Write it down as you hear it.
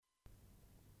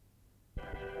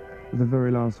the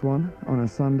very last one on a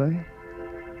Sunday.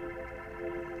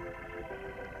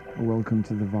 Welcome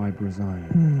to the Vibra Zone.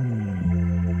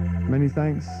 Many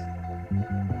thanks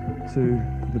to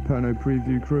the Perno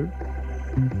Preview crew.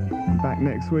 Back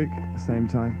next week, same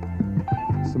time.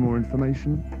 Some more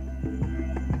information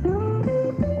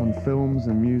on films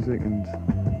and music and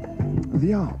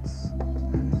the arts.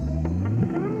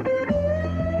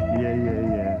 Yeah.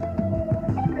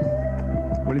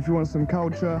 Well, if you want some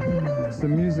culture,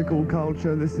 some musical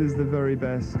culture, this is the very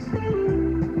best,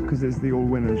 because it's the All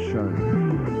Winners show.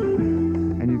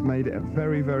 And you've made it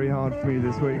very, very hard for me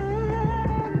this week.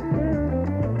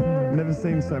 Never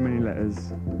seen so many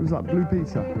letters. It was like Blue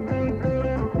Peter.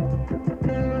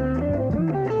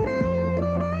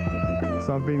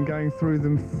 So I've been going through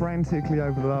them frantically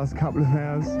over the last couple of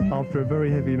hours after a very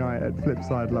heavy night at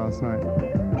Flipside last night.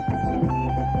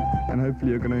 And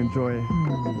hopefully you're going to enjoy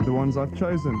the ones I've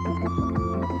chosen.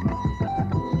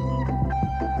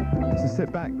 So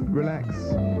sit back, relax,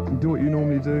 do what you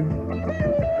normally do,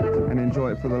 and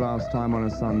enjoy it for the last time on a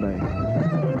Sunday.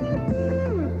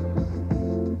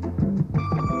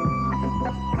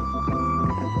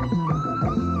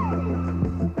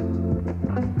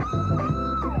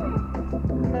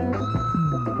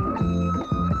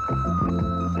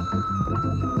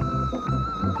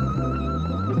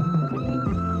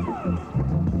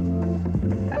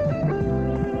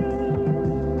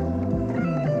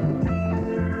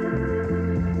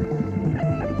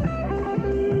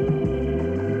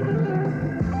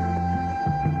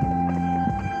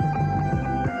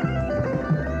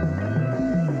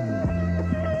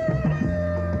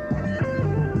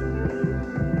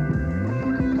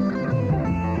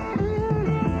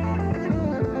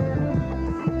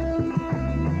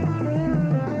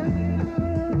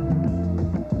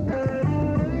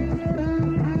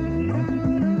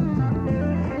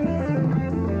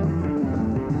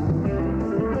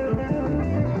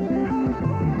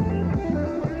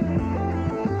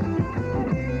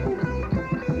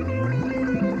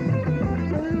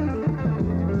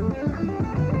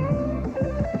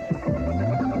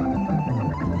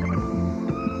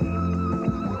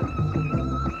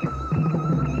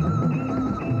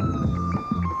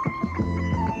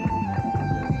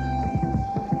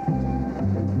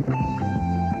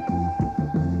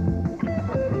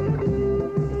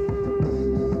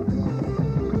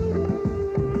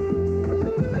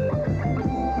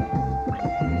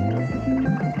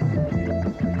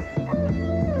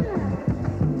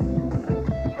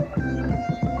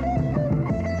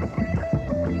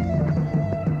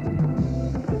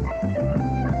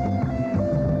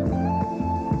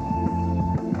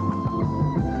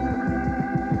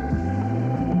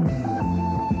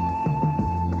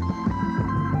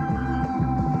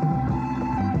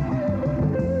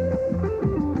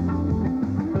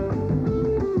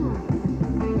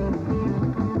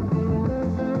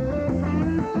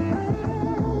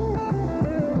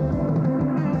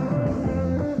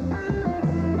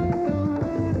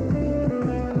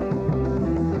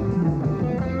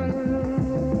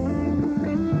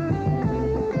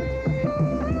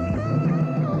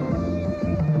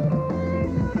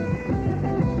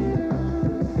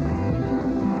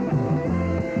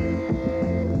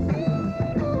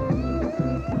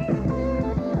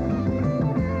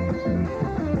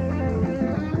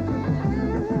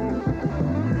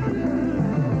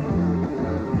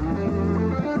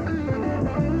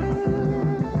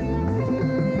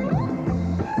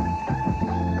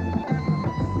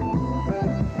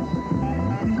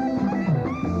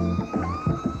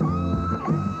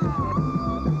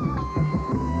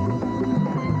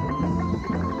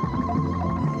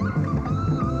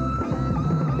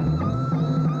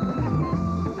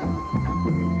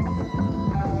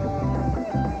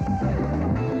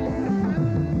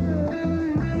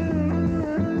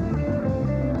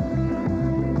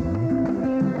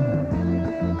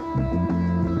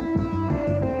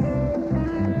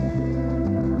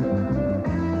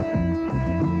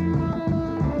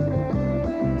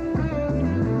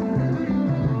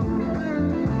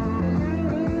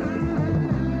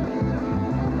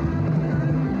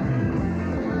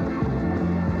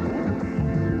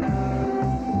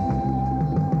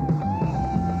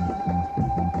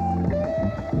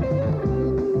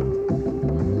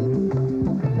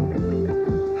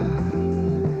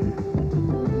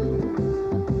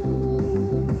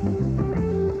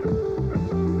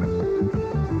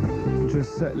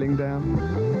 Settling down.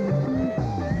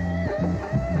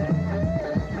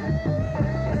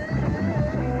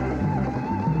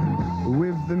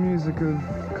 With the music of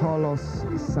Carlos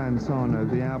Santana,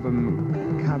 the album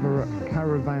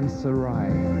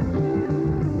Caravanserai.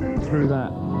 Through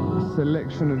that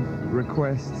selection of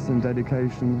requests and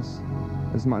dedications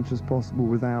as much as possible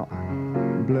without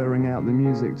blurring out the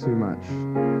music too much.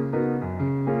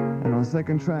 And our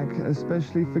second track,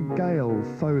 especially for Gail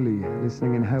Foley,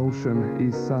 listening in Hailsham,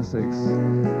 East Sussex.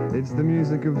 It's the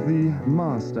music of the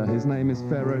master. His name is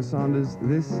Pharaoh Sanders.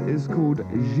 This is called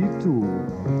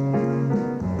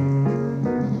Jitu.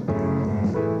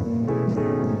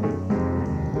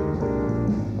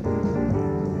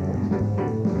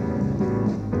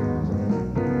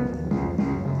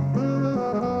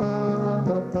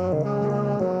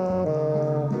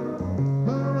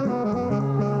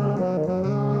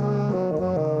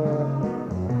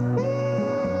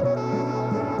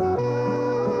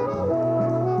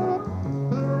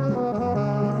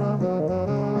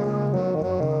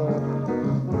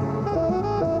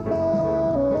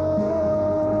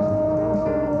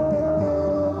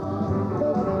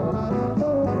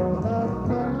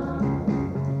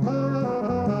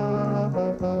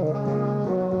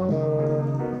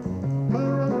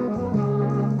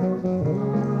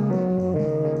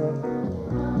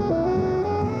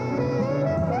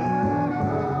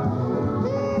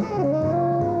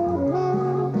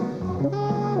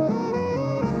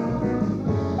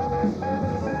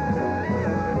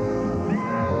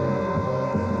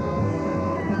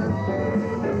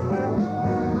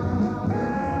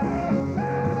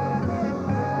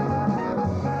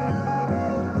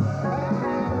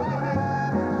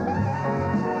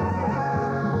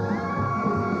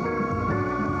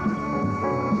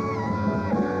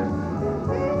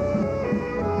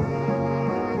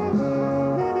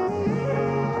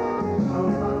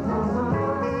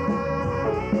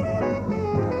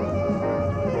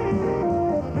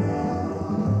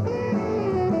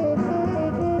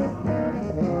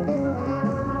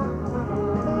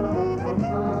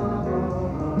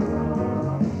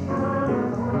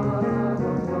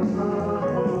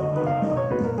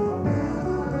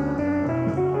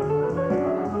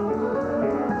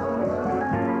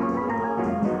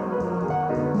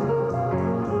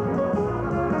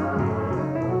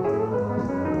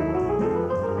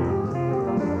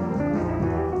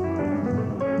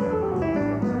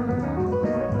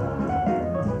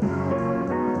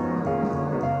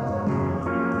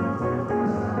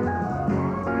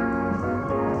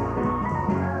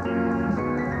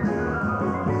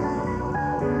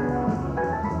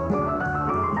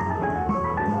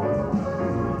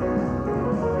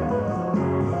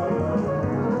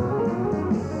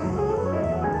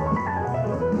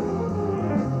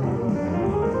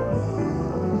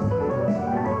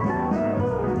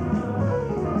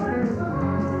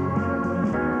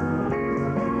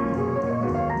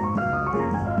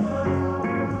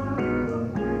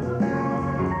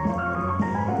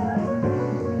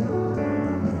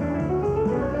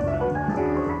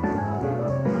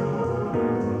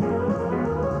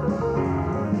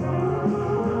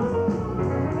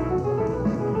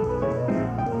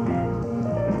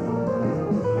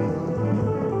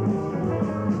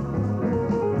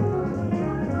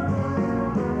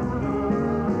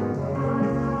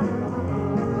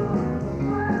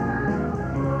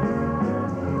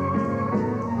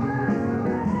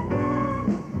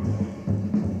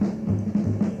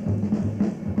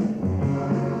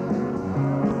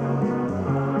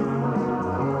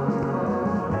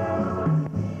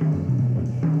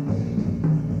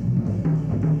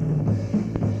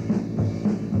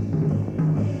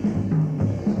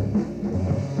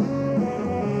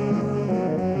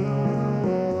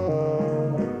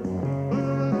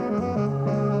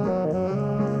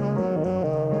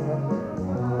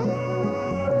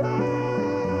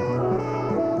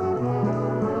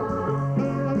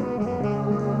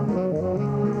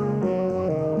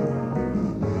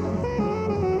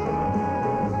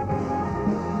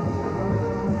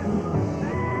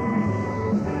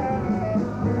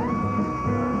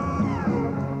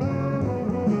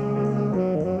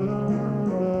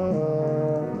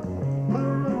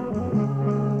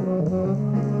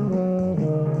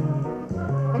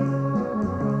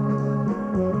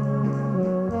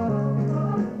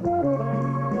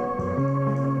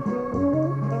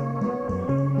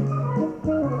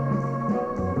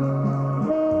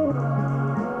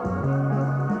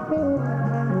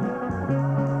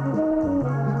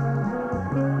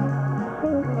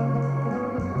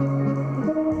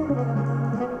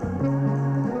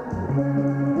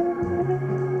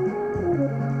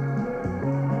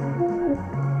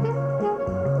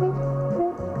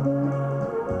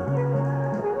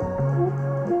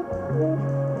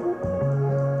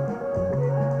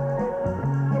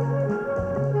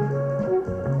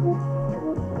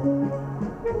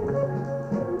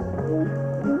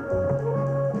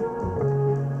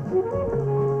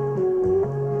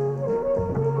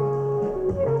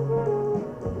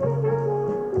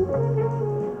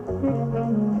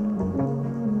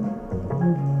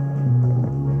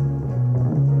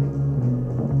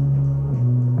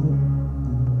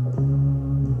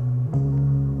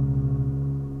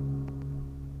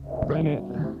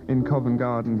 Covent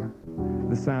Garden.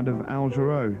 The sound of Al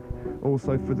Jarreau.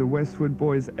 Also for the Westwood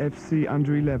Boys FC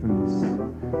Under-11s.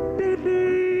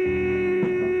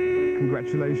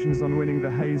 Congratulations on winning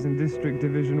the Hazen District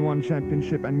Division 1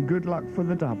 Championship and good luck for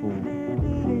the double.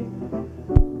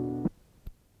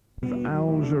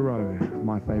 Al Jarreau,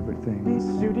 my favourite things.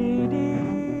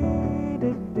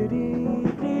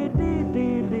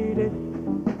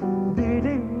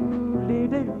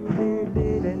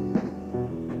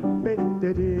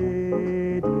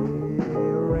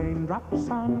 Raindrops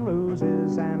on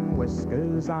roses and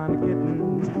whiskers on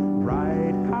kittens,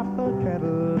 bright copper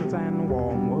kettles and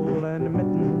warm woolen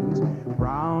mittens,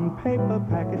 brown paper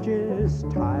packages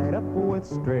tied up with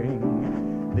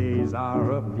string. These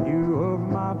are a few of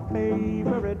my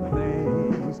favorite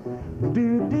things.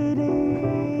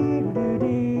 Do-dee-dee,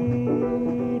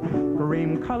 do-dee.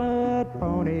 Cream-colored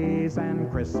ponies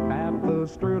and crisp apple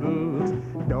strudels,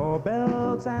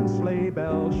 doorbells and sleigh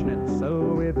bells,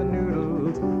 schnitzel with the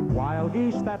noodles, wild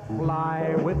geese that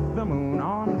fly with the moon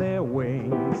on their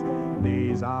wings.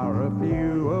 These are a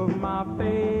few of my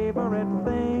favorite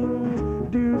things.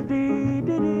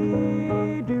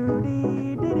 Do-dee-dee-dee,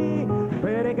 do-dee-dee-dee.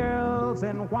 Pretty girls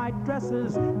in white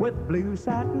dresses with blue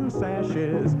satin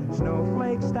sashes,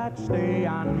 snowflakes that stay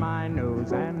on my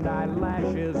nose and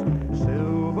eyelashes,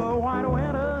 silver white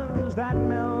winters that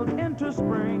melt into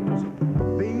springs.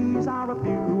 These are a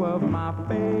few of my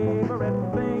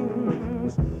favorite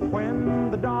things. When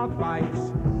the dog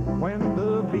bites, when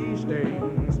the bee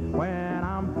stings, when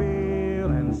I'm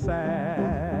feeling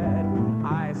sad,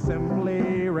 I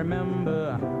simply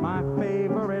remember my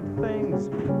favorite things,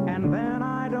 and then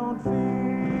I don't feel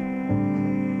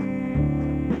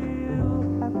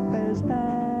half as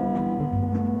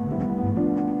bad,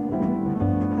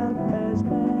 half as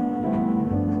bad,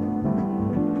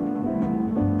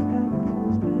 half as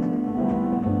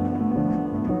bad.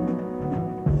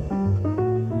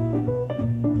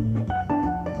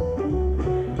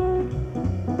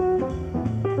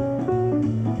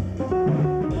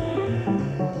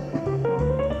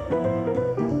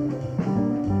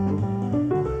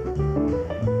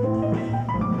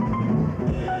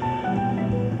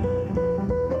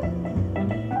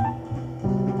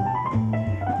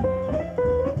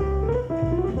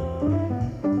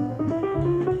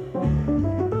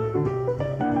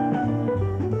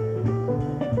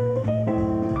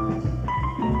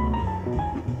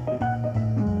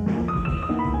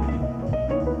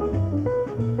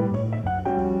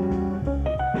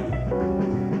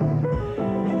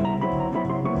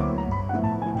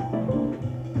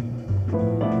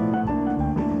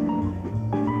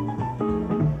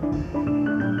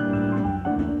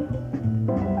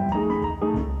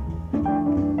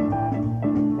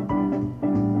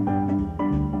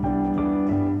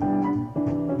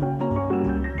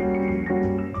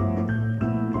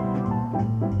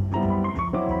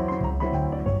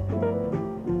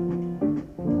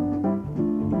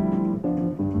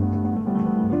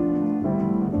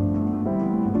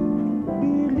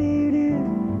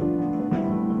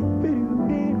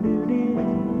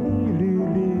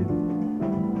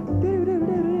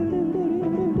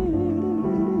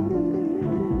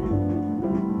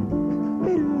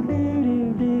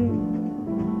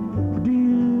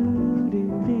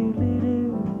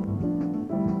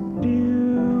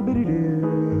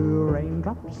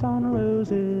 On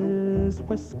roses,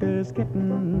 whiskers,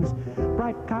 kittens,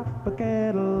 bright copper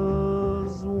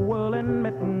kettles, woolen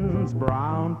mittens,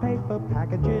 brown paper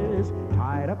packages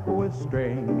tied up with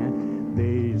string.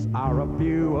 These are a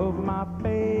few of my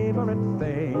favorite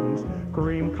things.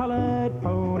 Cream-colored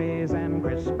ponies and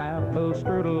crisp apple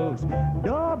strudels,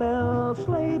 doorbells,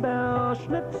 sleigh bells,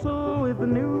 schnitzel with the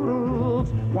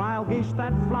noodles, wild geese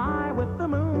that fly with the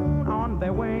moon on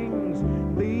their wings.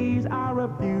 These are a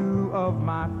few of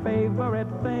my favorite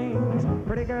things.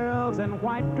 Pretty girls in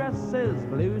white dresses,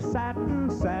 blue satin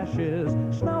sashes,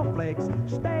 snowflakes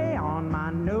stay on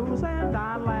my nose and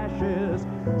eyelashes,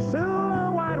 silver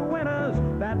white winters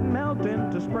that melt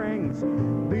into springs.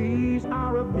 These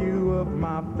are a few of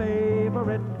my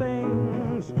favorite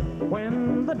things.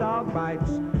 When the dog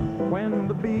bites, when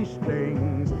the bee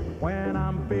stings, when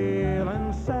I'm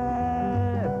feeling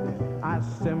sad, I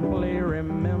simply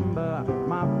remember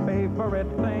my favorite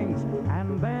things,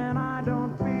 and then I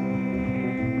don't feel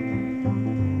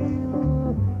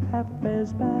half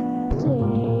as bad.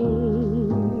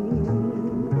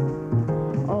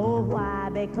 Oh, why?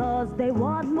 Because they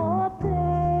want more pay.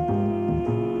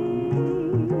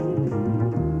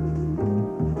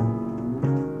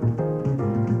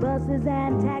 Buses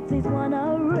and taxis want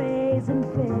a raise in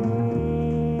fare,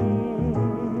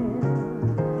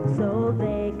 so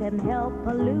they can help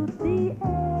pollute the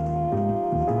air.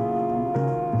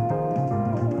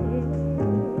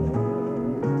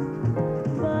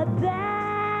 But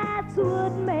that's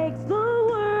what makes the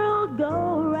world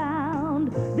go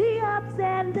round. The ups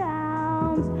and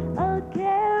downs, a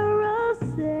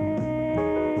carousel,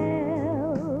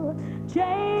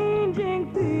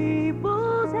 changing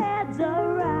people's heads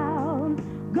around.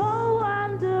 Go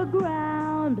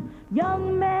underground,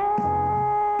 young man.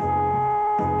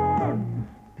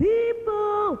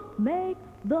 People make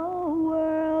the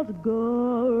world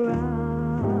go round.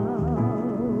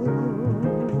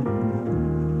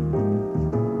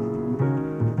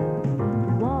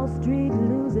 Wall Street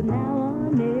losing now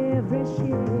on every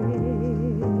share.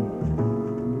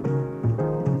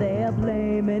 They're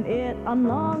blaming it on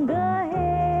longer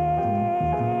hair.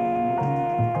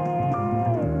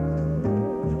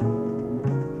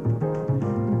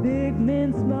 Big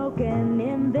men smoking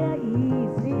in their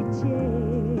easy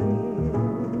chairs,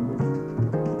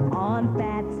 on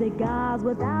fat cigars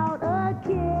without a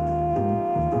care.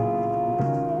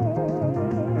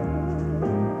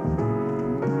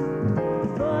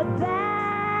 But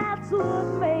that's what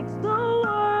makes the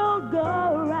world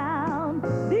go round.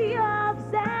 The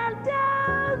ups and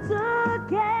downs, a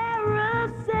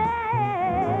carousel,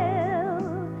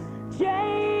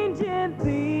 changing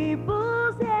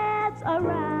people's heads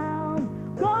around.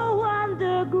 Go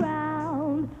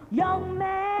underground, young man.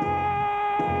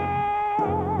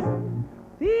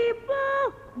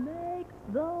 People make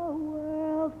the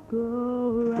world go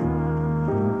round.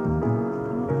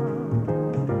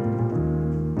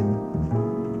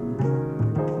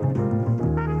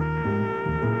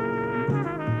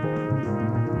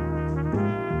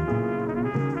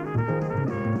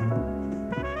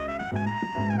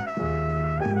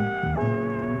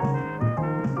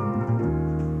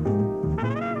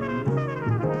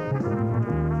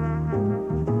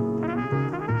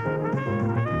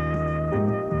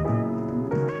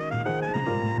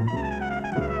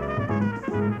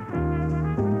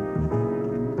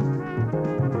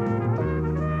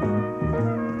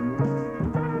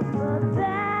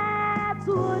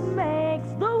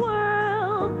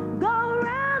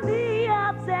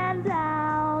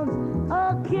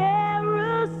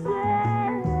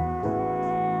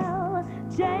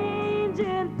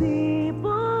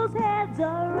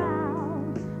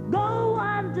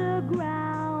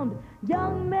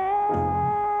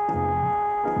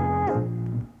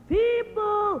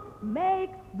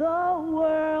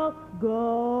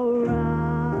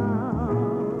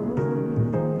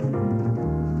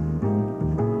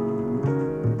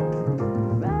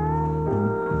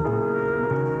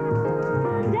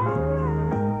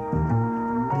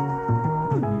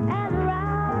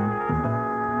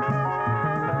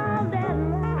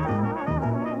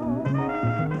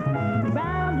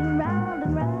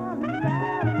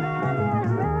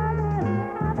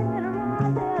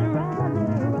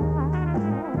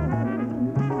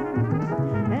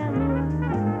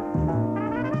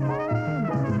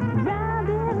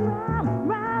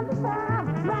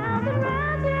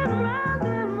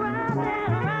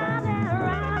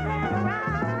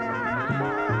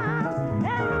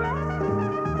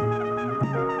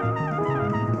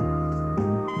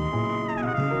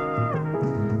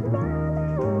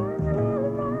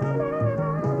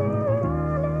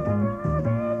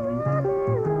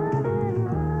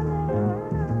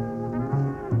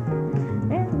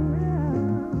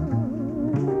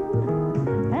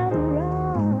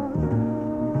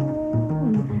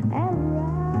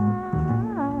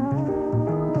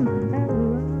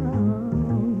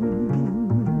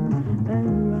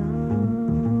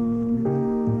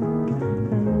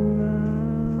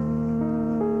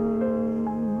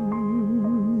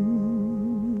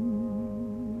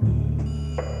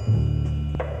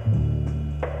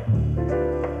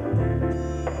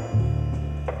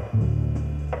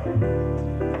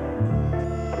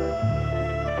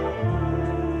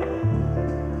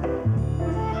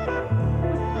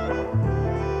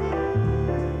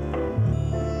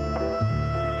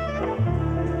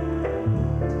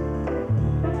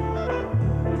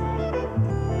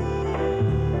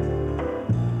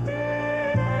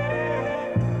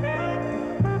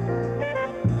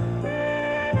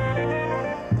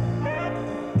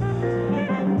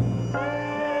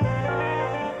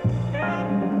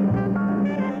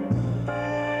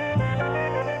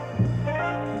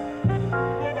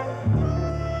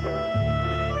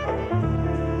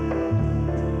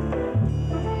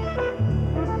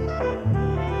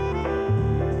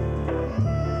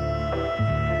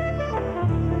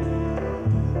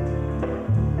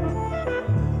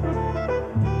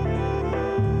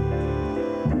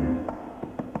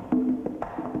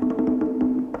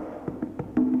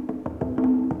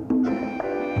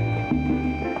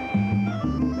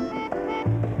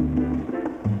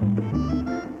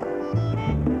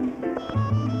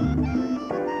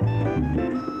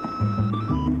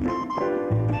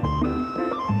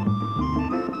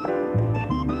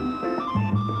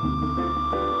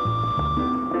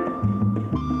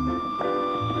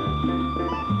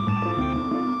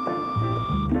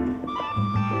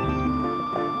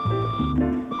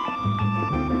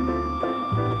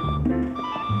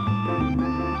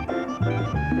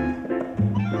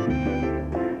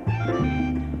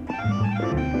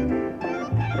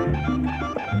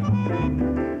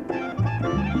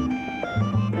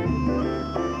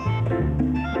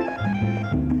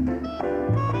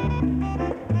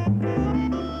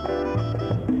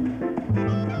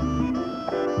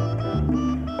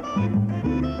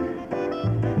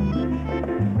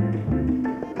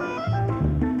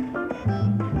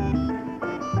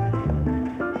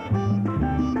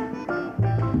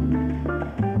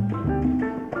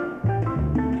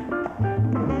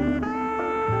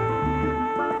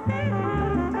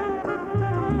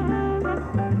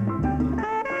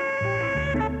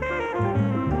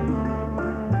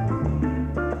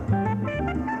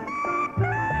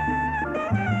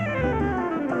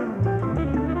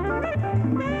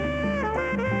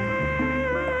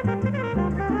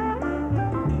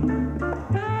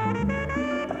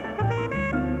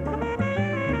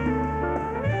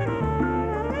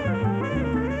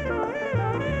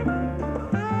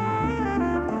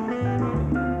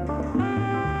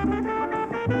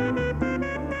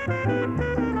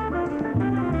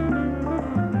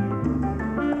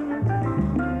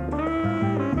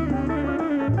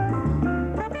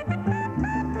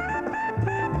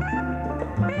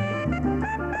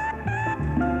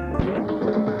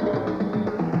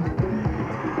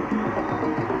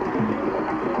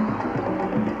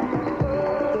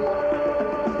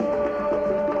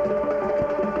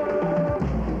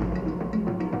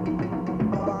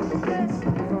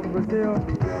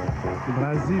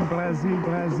 Brasil, Brasil,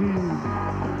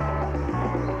 Brasil.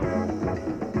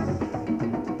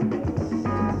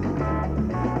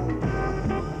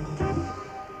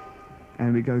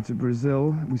 And we go to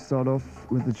Brazil. We start off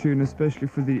with the tune especially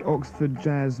for the Oxford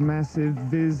Jazz Massive.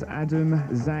 Viz, Adam,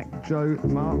 Zach, Joe,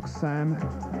 Mark, Sam,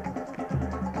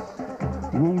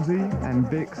 Woolsey and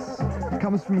Bix.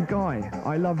 Comes from Guy.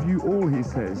 I love you all, he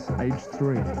says, age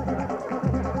 3.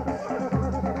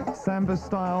 Samba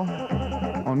style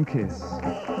on Kiss.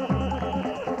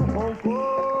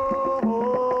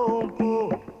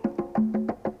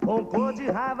 Roncou de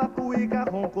raiva, cuíca,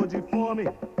 roncou de fome.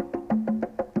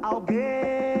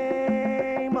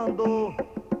 Alguém mandou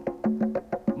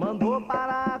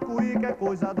parar a cuíca, é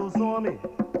coisa dos homens.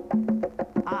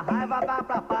 A raiva dá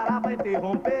pra parar, pra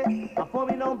interromper. A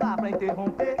fome não dá pra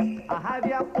interromper. A raiva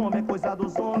e a fome é coisa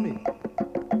dos homens.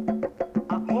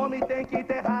 A fome tem que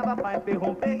ter raiva pra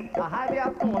interromper. A raiva e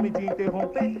a fome de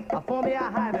interromper. A fome e a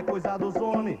raiva é coisa dos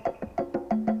homens.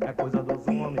 É coisa dos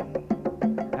homens.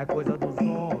 É coisa dos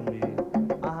homens.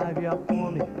 A raiva e a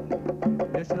fome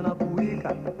mexendo na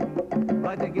cuíca.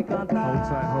 Vai ter que cantar. Hold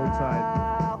tight, hold tight.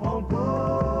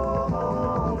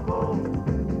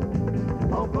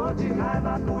 Roncou de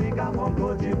raiva, cuíca,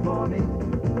 roncou de fome.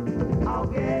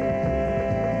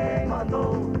 Alguém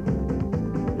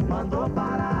mandou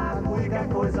parar a cuíca, é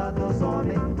coisa dos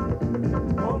homens.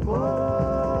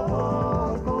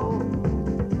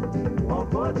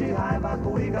 Roncou de raiva,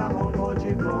 cuíca, roncou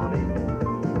de fome.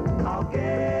 Alguém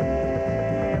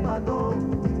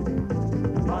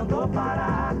mandou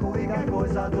parar a cuíca, é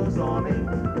coisa dos homens.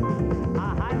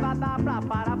 A raiva dá pra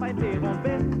parar, pra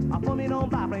interromper. A fome não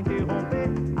dá pra interromper.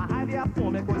 A raiva e a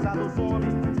fome é coisa dos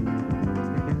homens.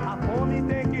 A fome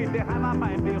tem que ter raiva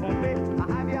pra interromper.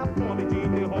 A raiva e a fome de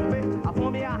interromper. A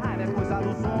fome e a raiva é coisa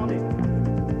dos homens.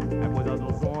 É coisa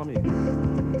dos homens.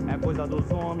 É coisa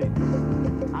dos homens.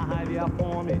 A raiva e a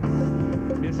fome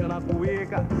mexendo na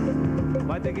cuíca.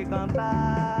 Vai ter que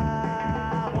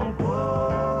cantar.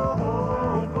 Roncou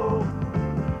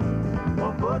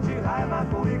de raiva,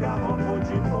 cuíca, roncou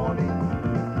de fome.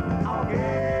 Alguém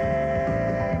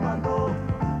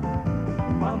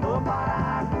mandou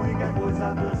parar a cuíca, é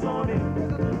coisa dos homens.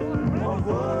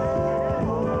 Roncou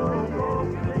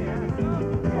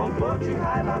de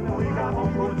raiva, cuíca,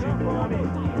 roncou de fome.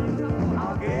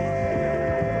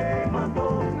 Alguém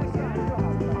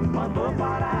mandou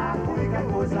parar a cuíca, é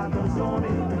coisa dos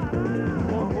homens.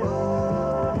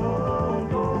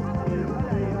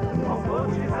 Roncou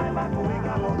de raiva,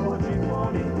 cuíca, roncou de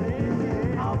fome.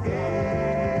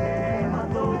 Alguém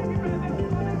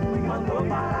mandou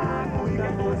parar a cuíca,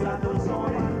 é coisa dos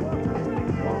homens.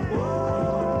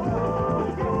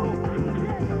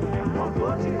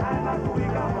 Roncou de raiva,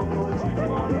 cuíca, roncou de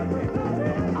fome.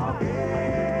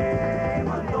 Alguém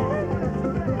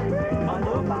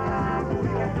mandou parar a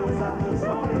cuíca, é coisa dos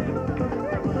homens.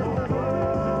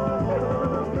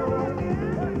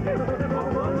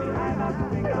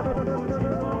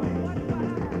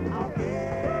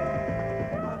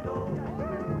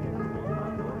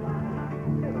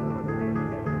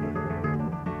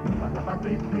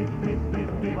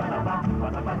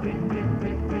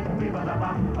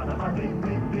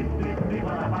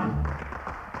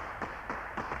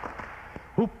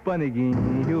 Upa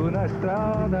neguinho na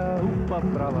estrada, upa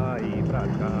pra lá e pra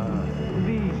cá.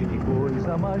 Vixe que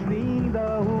coisa mais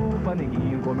linda, upa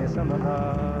neguinho começando a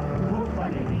andar. Upa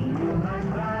neguinho na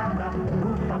estrada,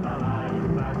 upa pra lá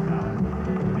e pra cá.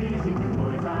 Vixe que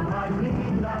coisa mais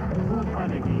linda, upa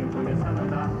neguinho começando a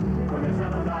andar,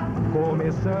 começando a andar.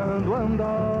 Começando a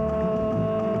andar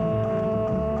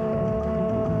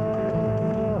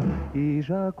e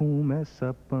já começa a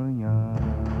apanhar.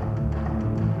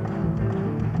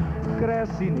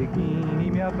 Cresce neguinho e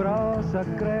me abraça,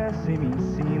 cresce e me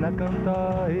ensina a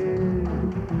cantar.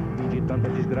 E de tanta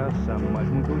desgraça, mas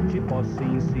muito te posso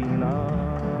ensinar.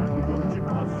 Muito te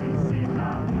posso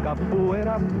ensinar.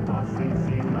 Capoeira Posso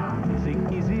ensinar. se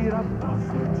quiser,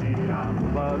 Posso tirar.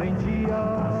 valentia,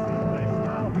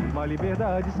 mas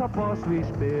liberdade só posso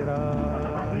esperar.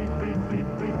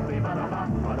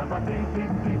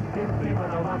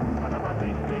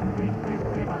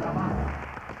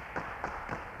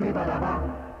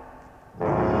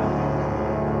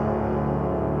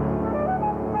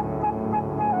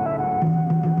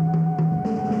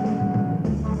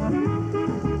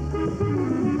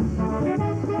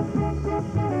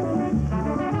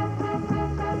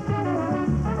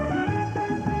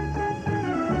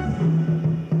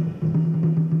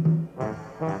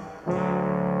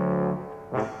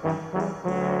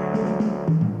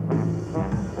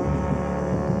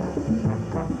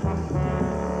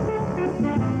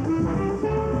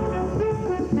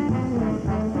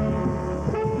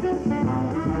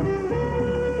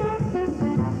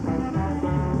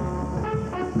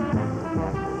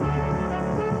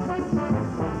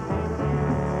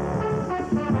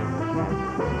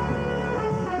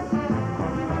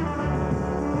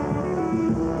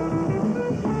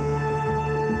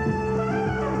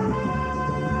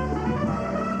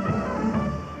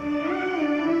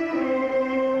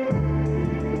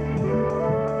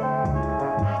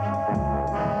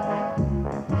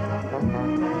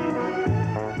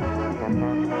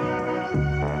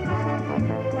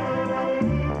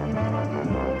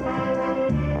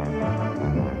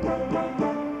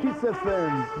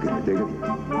 FM. Can you dig it?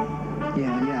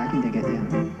 Yeah, I can dig it, yeah.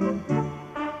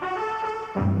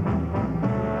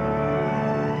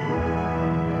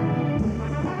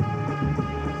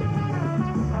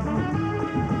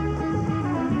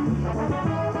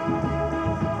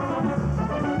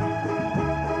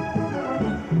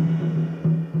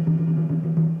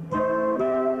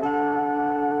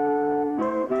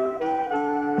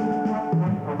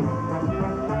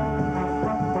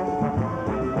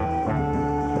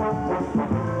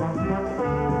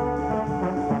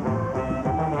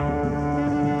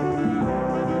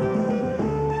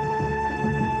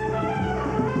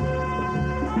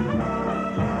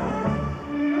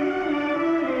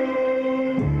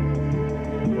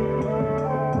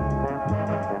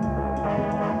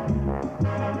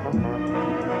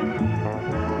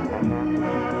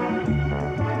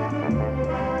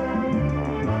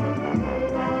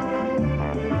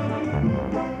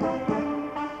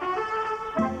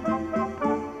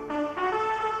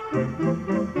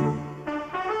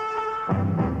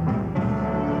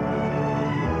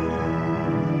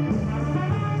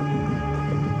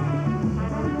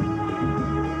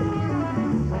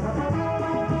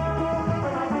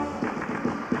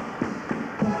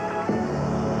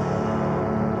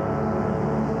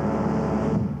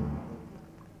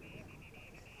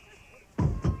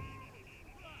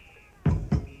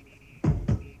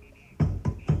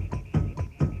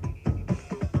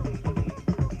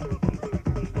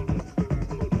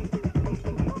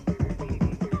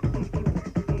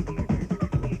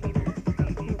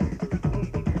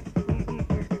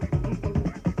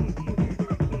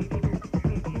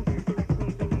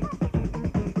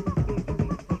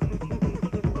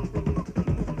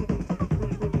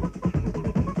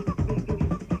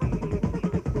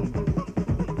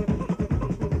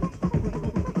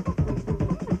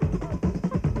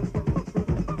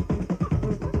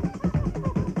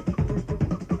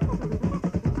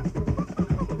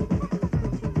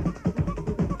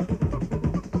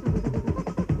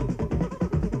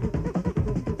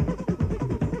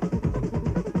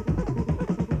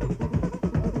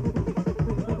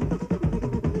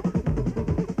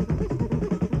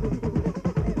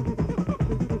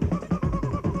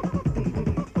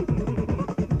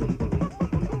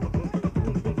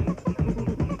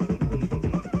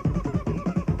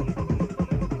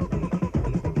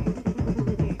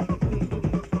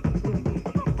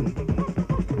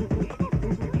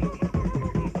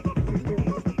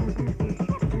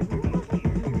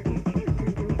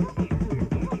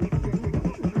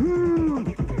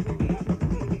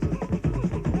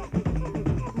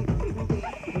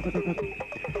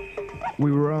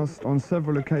 We were asked on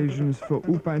several occasions for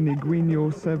Upa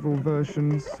Niguinho, several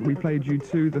versions. We played you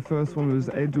two. The first one was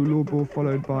Edu Lobo,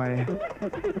 followed by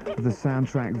the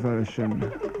soundtrack version.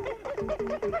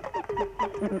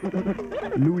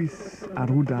 Luis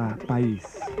Arruda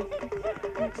País.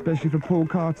 Especially for Paul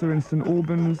Carter in St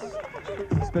Albans,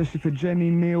 especially for Jenny,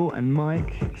 Neil and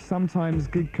Mike, sometimes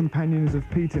gig companions of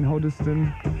Pete in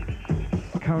Hoddesdon,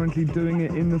 currently doing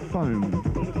it in the Foam.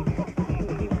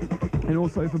 And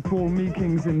also for Paul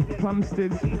Meekings in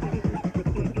Plumstead,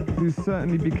 who's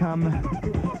certainly become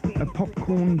a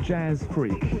popcorn jazz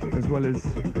freak, as well as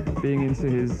being into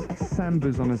his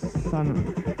sambas on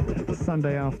a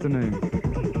Sunday afternoon.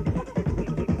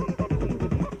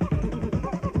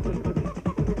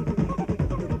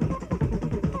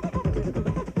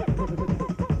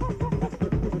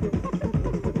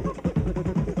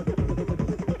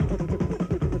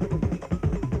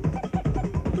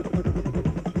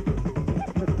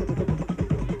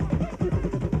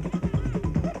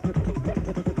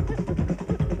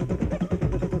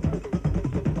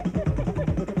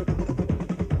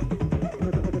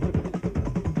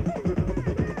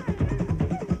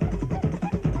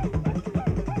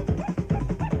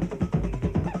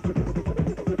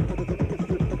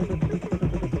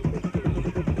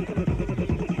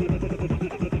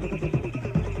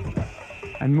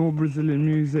 And more Brazilian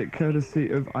music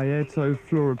courtesy of Aieto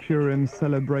Flora Purim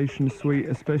Celebration Suite,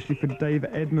 especially for Dave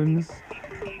Edmonds.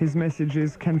 His message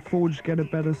is, can Forge get a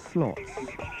better slot?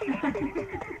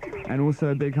 And also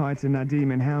a big hi to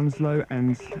Nadim in Hounslow,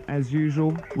 and as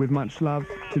usual, with much love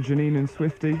to Janine and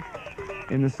Swifty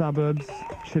in the suburbs,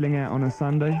 chilling out on a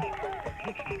Sunday.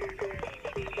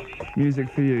 Music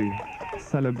for you,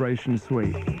 Celebration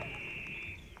Suite.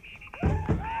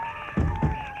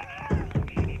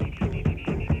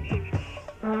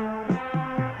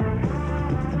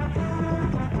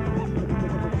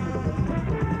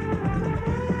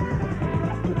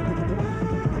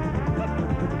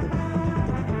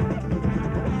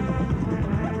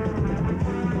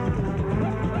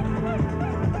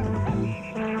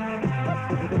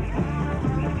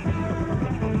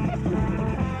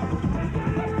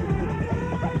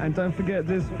 And don't forget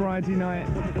this Friday night,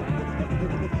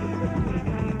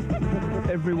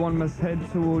 everyone must head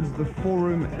towards the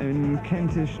Forum in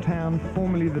Kentish Town,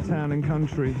 formerly the Town and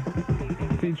Country,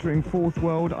 featuring Fourth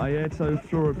World, Aieto,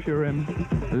 Flora Purim,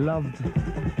 loved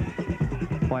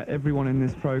by everyone in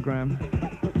this program.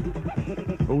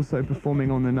 Also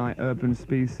performing on the night, Urban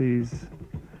Species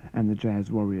and the Jazz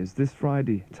Warriors. This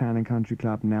Friday, Town and Country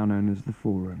Club, now known as the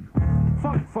Forum.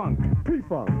 Funk,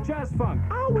 P-Funk, Jazz Funk.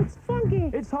 Oh, it's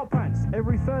funky. It's Hot Pants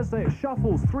every Thursday at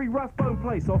Shuffles, 3 Rathbone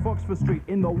Place off Oxford Street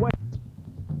in the West.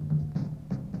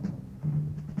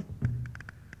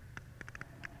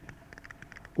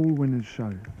 All Winners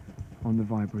Show on the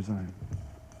Vibrazone.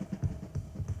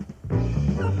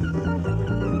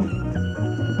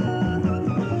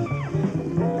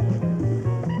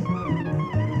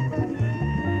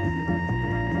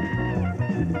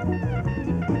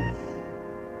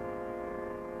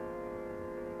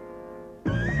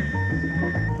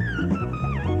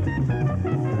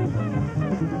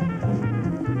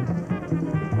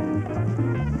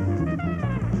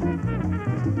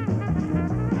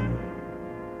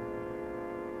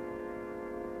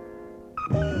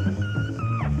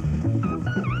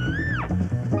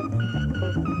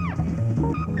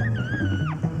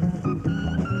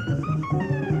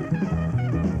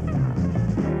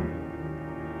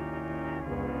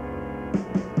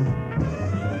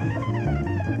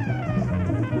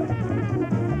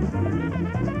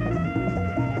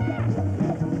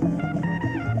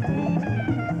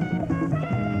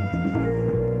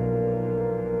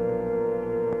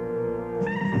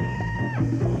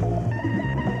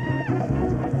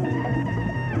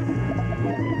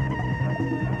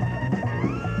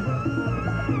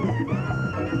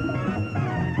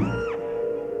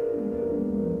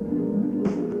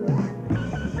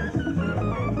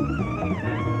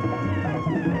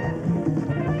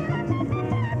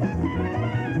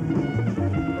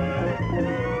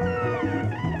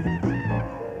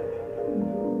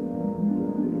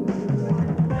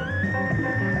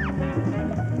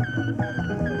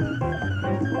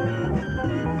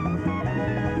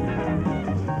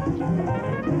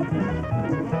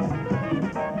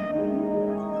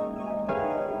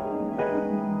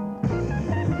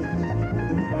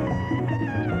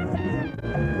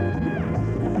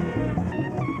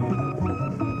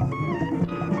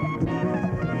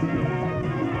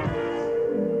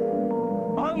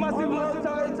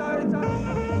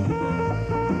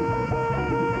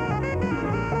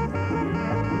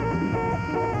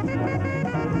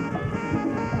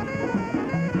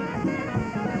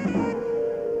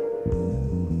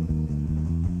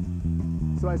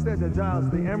 So I said to Giles,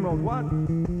 the Emerald what?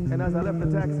 And as I left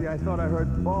the taxi, I thought I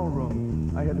heard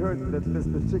ballroom. I had heard that this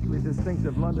particularly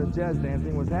distinctive London jazz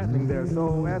dancing was happening there.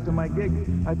 So after my gig,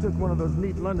 I took one of those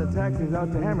neat London taxis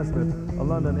out to Hammersmith, a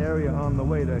London area on the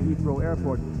way to Heathrow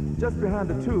Airport. Just behind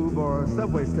the tube or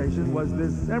subway station was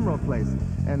this Emerald place.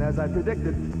 And as I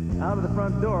predicted, out of the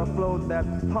front door flowed that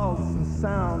pulse and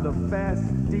sound of fast,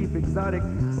 deep, exotic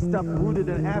stuff rooted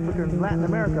in Africa and Latin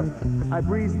America. I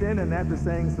breezed in, and after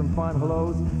saying some fine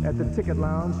hellos at the ticket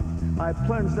lounge, I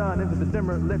plunged on into the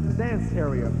dimmer lit dance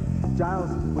area.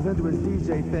 Giles was into his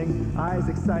DJ thing, eyes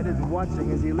excited and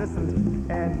watching as he listened,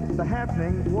 and the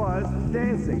happening was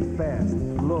dancing fast,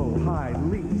 low, high,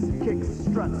 leaps, kicks,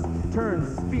 struts,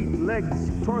 turns, feet,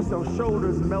 legs, torso,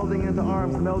 shoulders, melding into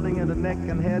arms, melding into neck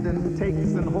and head, and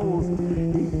takes and holds.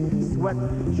 Heat, sweat,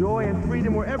 joy, and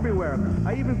freedom were everywhere.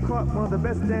 I even caught one of the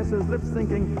best dancers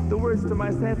lip-syncing the words to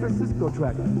my San Francisco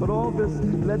track. But all this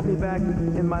led me back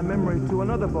in my memory to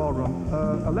another ballroom.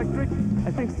 Electric?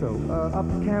 I think so. Up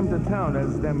Camden Town,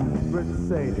 as them Brits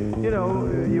say. You know,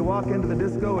 you walk into the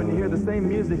disco and you hear the same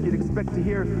music you'd expect to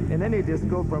hear in any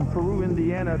disco from Peru,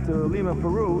 Indiana to Lima,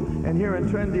 Peru, and here in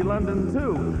trendy London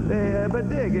too. But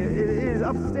dig, it is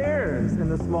upstairs in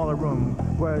the smaller room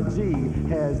where G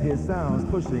has his sounds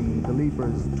pushing the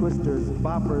leapers, twisters,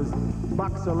 boppers,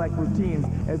 boxer-like routines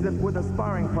as if with a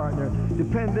sparring partner,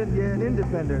 dependent yet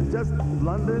independent, just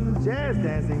London jazz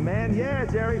dancing, man. Yeah,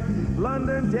 Jerry,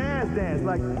 London jazz dance,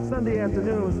 like Sunday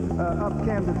afternoons up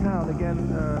Camden Town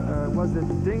again. Was it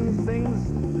Ding Things?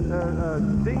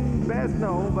 Ding Best?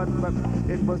 No, but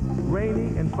it was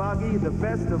rainy and foggy, the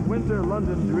best of winter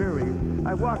London dreary.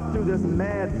 I walked through this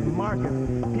mad market,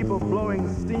 people blowing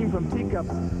steam from teacups,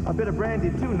 a bit of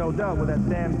brandy too, no doubt, with that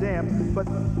damn damp, but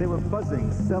they were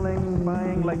buzzing, selling,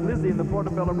 buying like Lizzie in the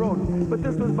Portobello Road. But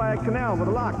this was by a canal with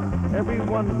a lock.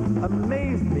 Everyone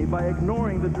amazed me by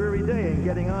ignoring the dreary day and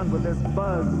getting on with this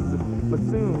buzz. But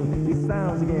soon, these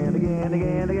sounds again,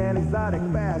 exotic,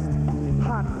 fast,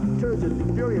 hot, turgid,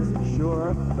 furious,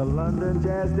 sure, the London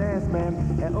Jazz Dance Man.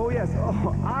 And oh yes,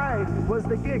 I was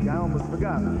the gig. I almost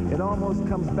forgot. It almost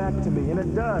comes back to me, and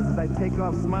it does as I take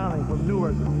off smiling from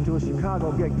Newark to a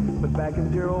Chicago gig. But back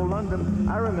in dear old London,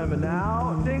 I remember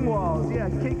now, dingwalls, yeah,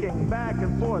 kicking back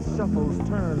and forth, shuffles,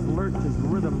 turns, lurches,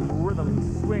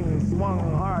 rhythm, swing, swung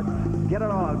hard. Get it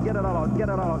all, get it all, get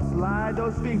it all. Slide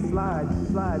those feet, slide,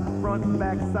 front,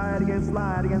 back, side again,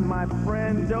 slide again. My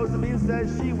friend Josephine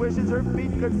says she wishes her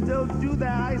feet could still do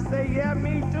that. I say, yeah,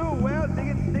 me too. Well, dig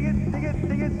it, dig it, dig it,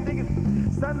 dig it, dig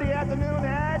it. Sunday afternoon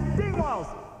at Dingwalls.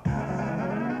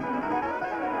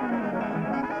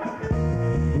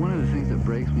 One of the things that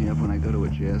breaks me up when I go to a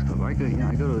jazz club, I go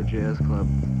to a jazz club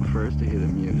first to hear the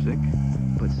music,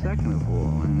 but second of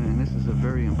all, and this is a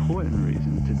very important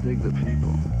reason, to dig the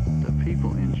people. The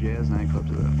people in jazz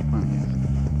nightclubs are the funniest.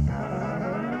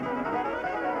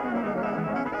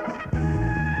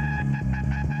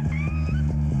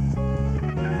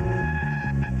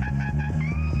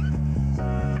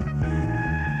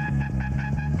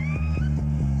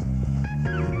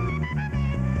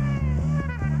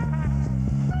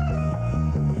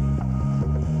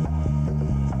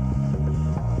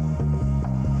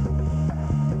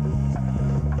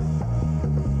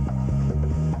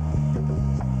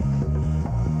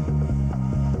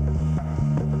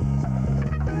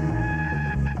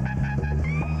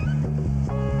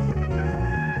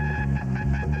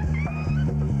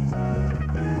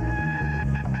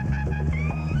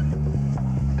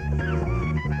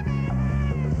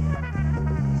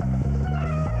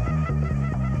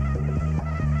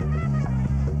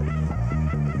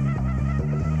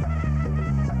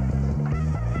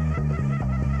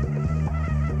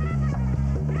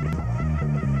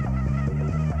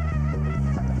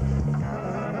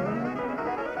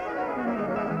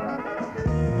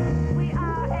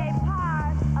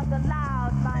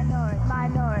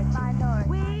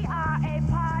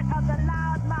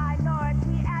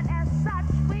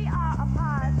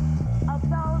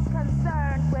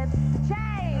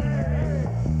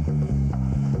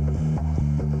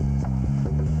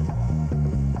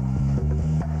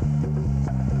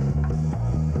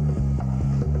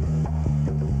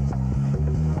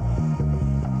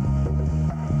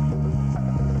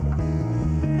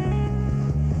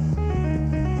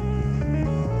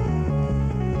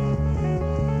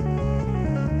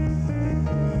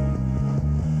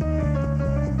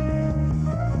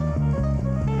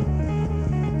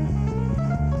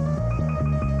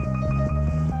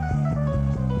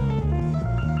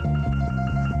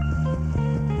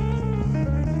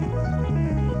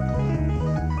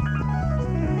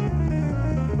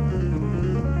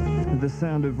 The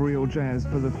sound of real jazz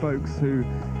for the folks who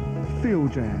feel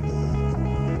jazz.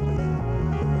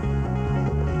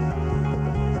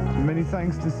 Many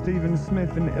thanks to Stephen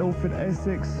Smith in Ilford,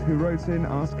 Essex, who wrote in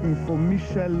asking for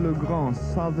Michel Legrand's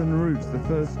Southern Roots, the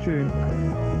first tune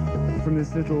from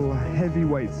this little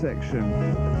heavyweight section.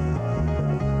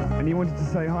 And he wanted to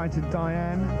say hi to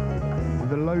Diane,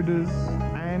 the Loaders,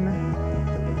 Anne,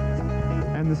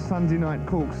 and the Sunday Night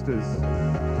Corksters.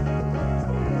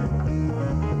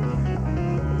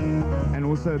 And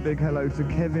also a big hello to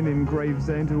Kevin in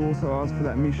Gravesend, who also asked for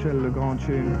that Michel Legrand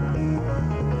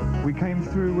tune. We came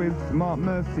through with Mark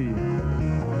Murphy,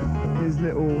 his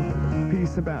little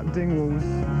piece about Dingwalls.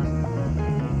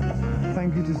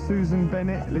 Thank you to Susan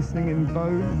Bennett, listening in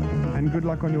Bow, and good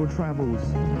luck on your travels.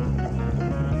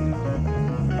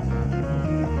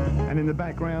 And in the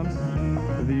background,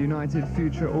 the United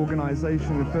Future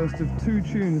Organization, the first of two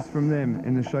tunes from them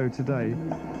in the show today.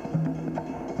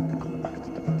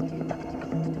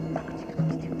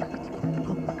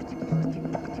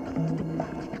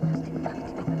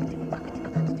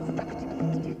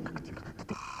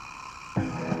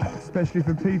 Especially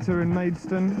for Peter in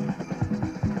Maidstone,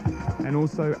 and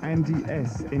also Andy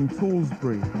S. in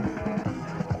Toolsbury.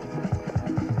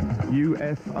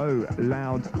 UFO,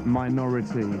 Loud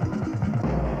Minority.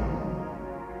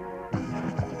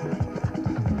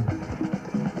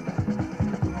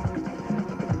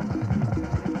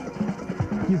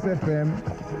 Kiss FM,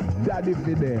 Daddy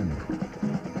for them.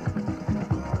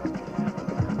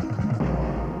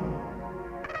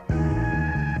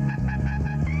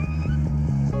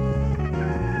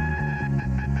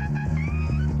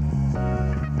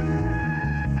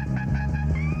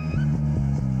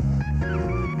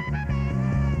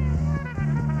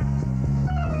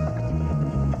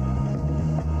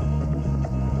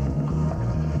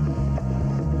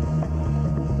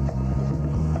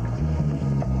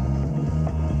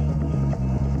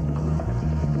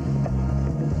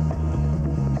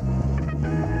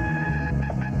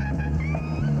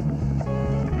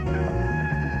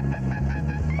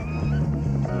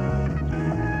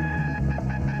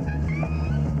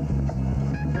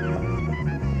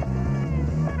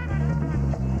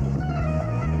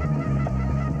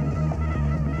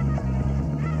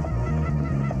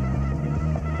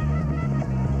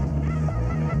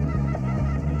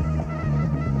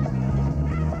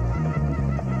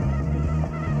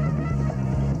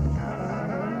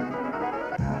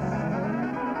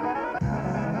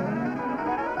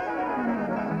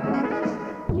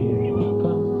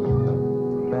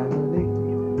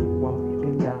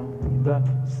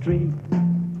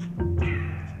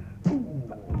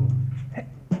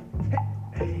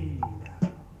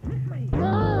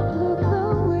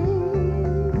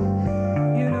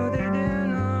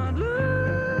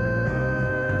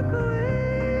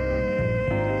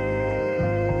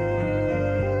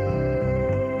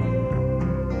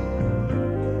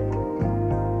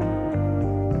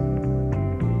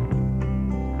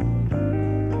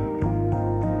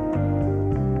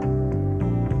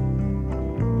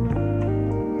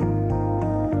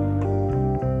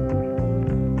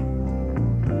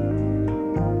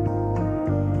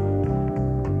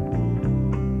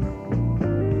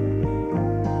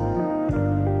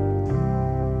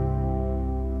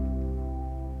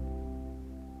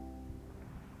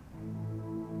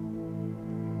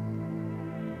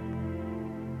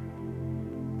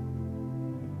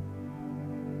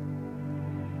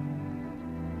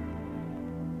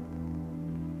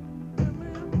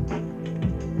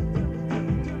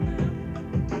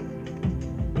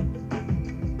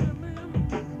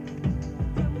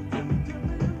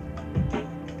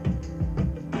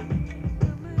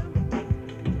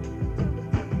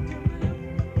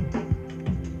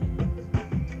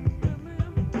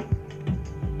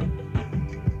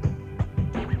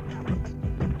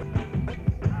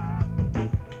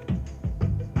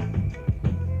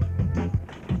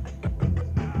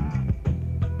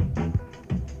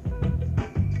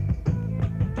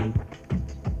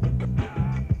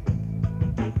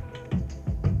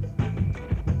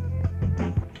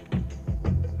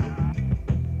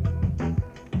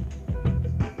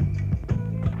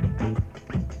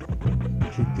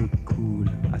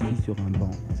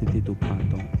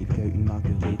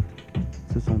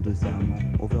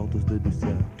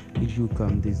 jouent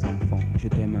comme des enfants. Je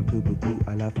t'aime un peu beaucoup,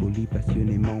 à la folie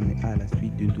passionnément, mais à la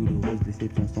suite d'une douloureuse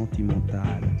déception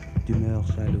sentimentale. D'humeur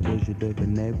chaleureuse, je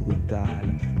devenais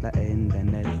brutal. La haine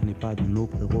d'un être n'est pas dans nos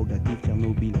prérogatives.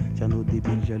 Tchernobyl, Tcherno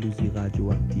débile, jalousie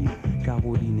radioactive.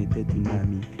 Caroline était une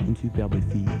amie, une superbe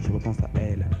fille. Je repense à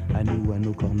elle, à nous, à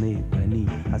nos cornets bannis,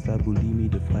 à sa boulimie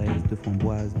de fraises, de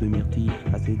framboises, de myrtilles,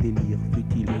 à ses délires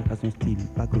futiles, à son style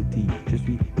pacotille. Je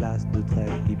suis l'as de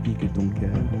trêve qui pique ton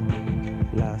cœur.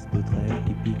 L'as de trêve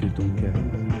qui pique ton cœur.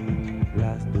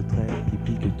 L'as de trêve qui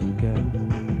pique ton cœur.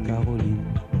 Caroline.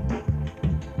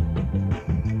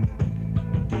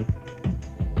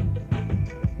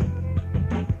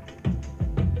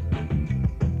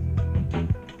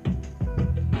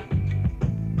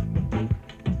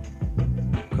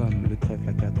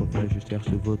 Je cherche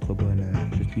votre bonheur,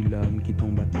 je suis l'homme qui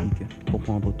tombe à pic. Pour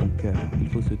prendre ton cœur, il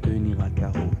faut se tenir à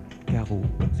carreau. Carreau,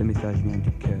 ce message vient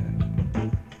du cœur.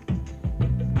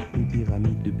 Une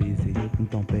pyramide de baisers, une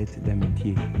tempête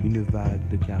d'amitié, une vague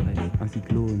de caresses, un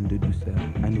cyclone de douceur,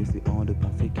 un océan de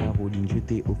pensée. Caroline, je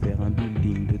t'ai offert un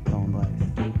building de tendresse.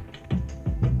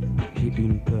 J'ai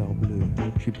une peur bleue,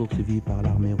 je suis poursuivi par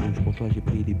l'armée rouge. Pour toi j'ai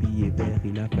pris des billets verts,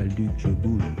 il a fallu que je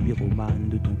bouge. Pyromane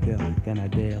de ton cœur,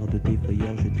 canadaire de tes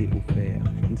frayeurs, je t'ai offert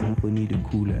une symphonie de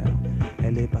couleurs.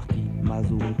 Elle est partie,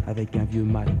 Mazo, avec un vieux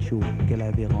macho qu'elle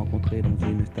avait rencontré dans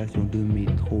une station de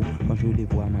métro. Quand je les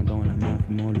vois main dans la main,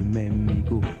 fumant le même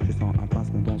mégot, je sens un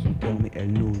pincement dans son cœur, mais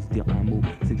elle n'ose dire un mot.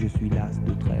 C'est que je suis l'as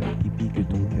de trêve qui pique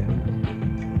ton cœur.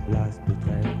 L'as de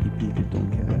trêve qui pique ton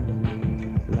cœur.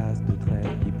 L'as de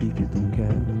trêve qui pique ton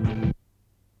cœur.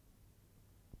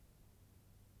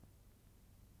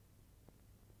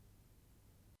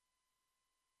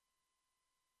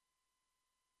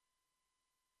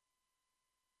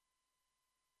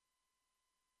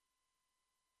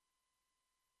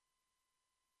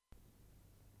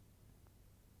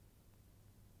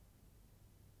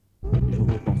 Je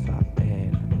repense à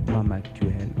elle, femme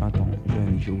actuelle, 20 ans,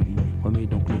 jeune et jolie. Remets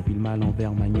donc le film à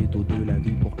l'envers, magnéto de la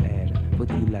vie pour elle.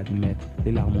 Faut-il l'admettre,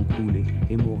 les larmes ont coulé,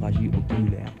 hémorragie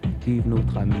oculaire. Vive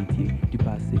notre amitié, du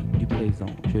passé, du présent,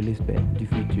 je l'espère, du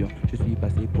futur. Je suis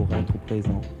passé pour être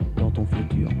présent dans ton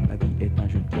futur. La vie est un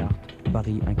jeu de cartes,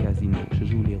 Paris un casino. Je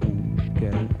joue les rouges,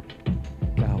 cœur,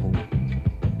 carreau.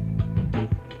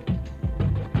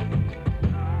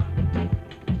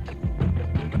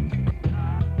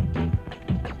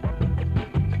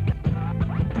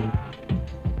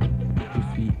 Je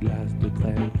suis l'as de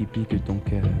trêve qui pique ton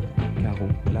cœur. Carreau,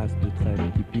 l'as de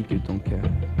trêve qui pique ton cœur.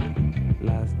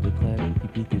 L'as de trêve qui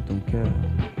pique ton cœur.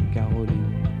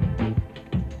 Caroline.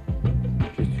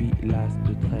 Je suis l'as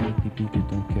de trêve qui pique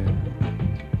ton cœur.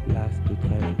 L'as de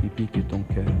trêve qui pique ton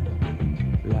cœur.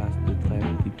 L'as de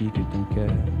trêve qui pique ton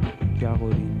cœur.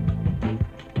 Caroline.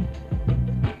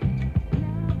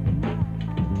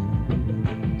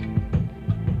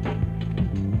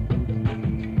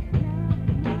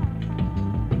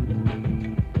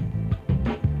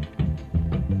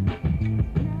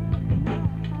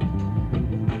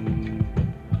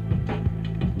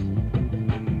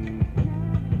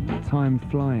 Time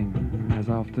flying as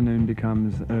afternoon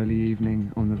becomes early evening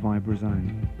on the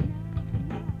Vibrazone.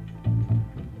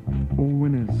 All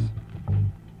winners.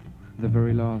 The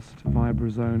very last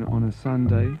Vibrazone on a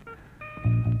Sunday.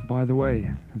 By the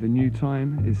way, the new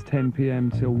time is 10 p.m.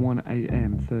 till 1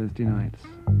 a.m. Thursday nights.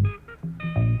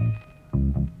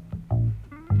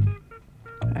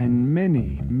 And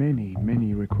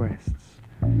many requests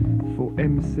for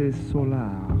MC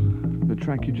Solar. The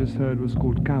track you just heard was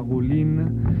called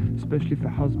Caroline, especially for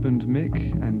husband Mick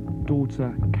and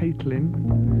daughter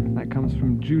Caitlin. That comes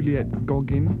from Juliette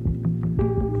Goggin,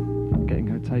 getting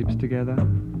her tapes together,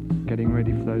 getting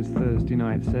ready for those Thursday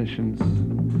night sessions.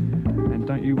 And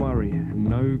don't you worry,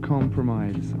 no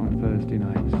compromise on Thursday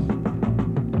nights.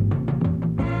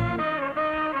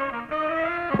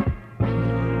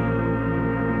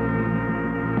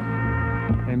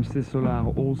 MC Solar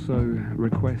also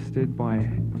requested by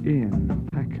Ian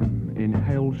Packham in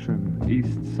Hailsham,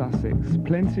 East Sussex.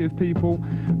 Plenty of people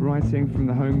writing from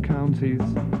the home counties.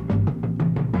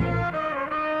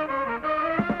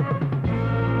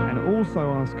 And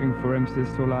also asking for MC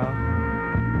Solar,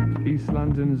 East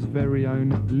London's very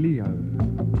own Leo.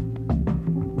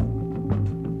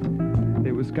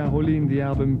 It was Caroline, the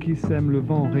album Qui sème le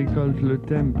vent récolte le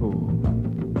tempo.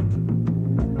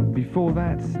 Before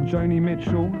that, Joni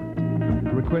Mitchell,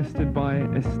 requested by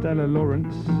Estella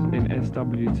Lawrence in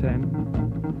SW10.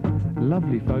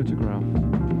 Lovely photograph.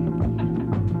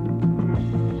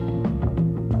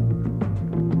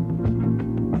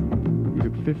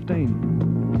 Group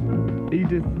 15.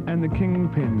 Edith and the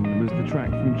Kingpin was the track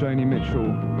from Joni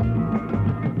Mitchell.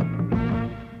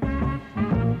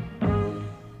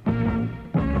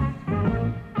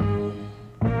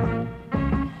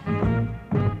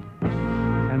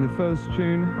 first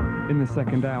tune in the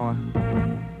second hour.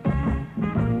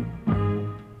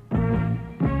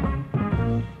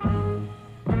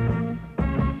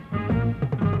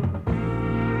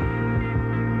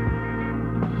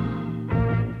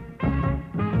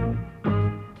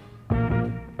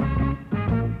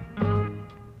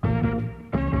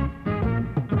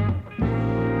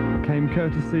 Came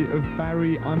courtesy of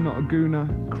Barry, I'm Not a Gooner,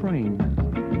 Crane.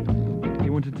 He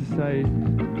wanted to say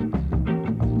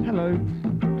hello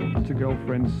to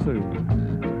girlfriend Sue,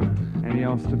 and he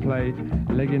asked to play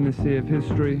Leg in the Sea of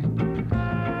History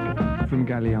from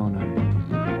Galliano.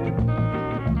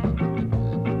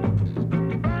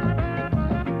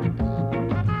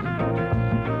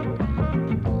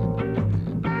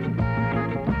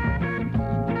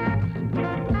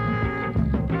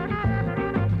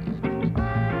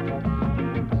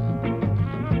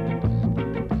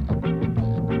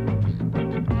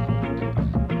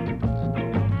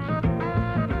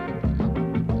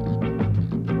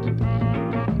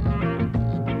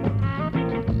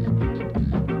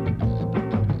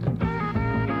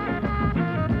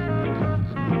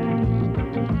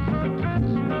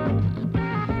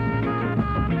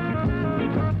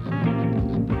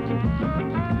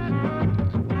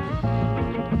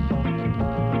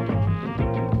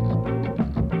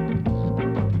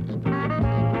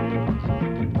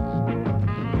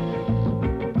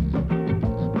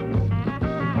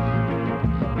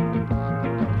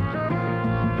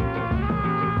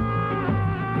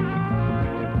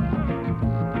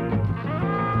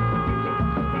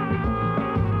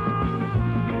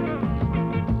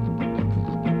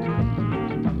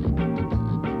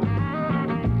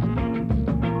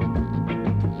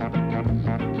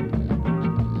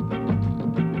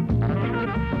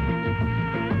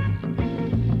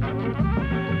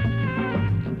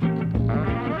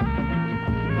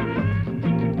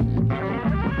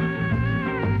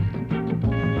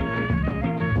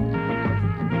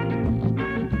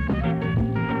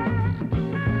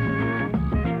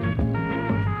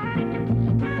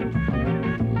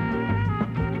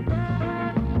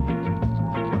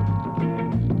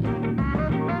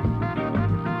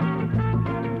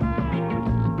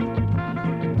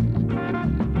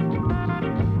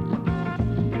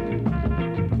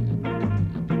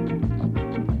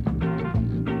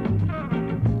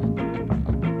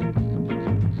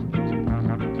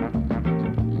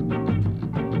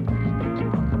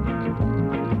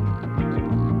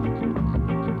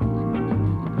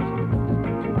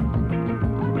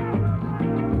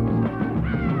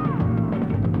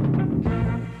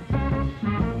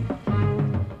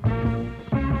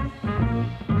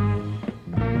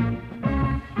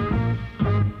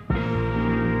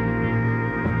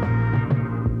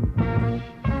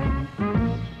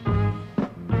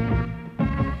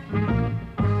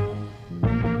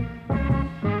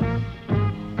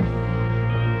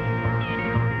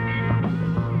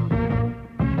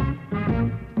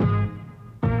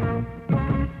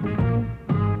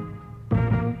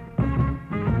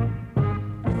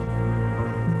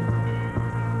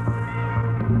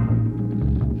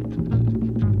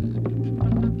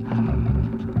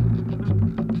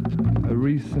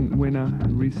 Recent winner,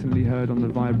 recently heard on the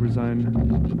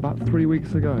Vibrazone about 3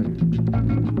 weeks ago.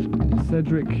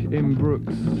 Cedric M.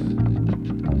 Brooks,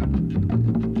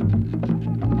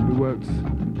 who worked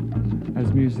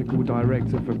as musical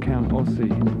director for Count Ossie.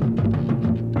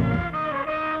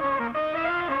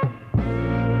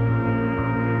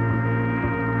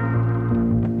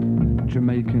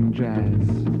 Jamaican jazz.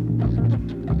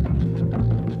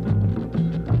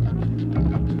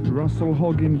 Russell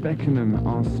Hogg in Beckenham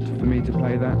asked for me to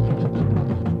play that.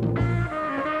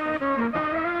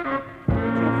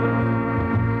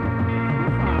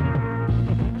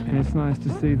 And it's nice to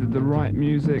see that the right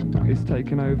music is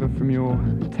taken over from your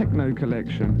techno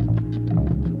collection.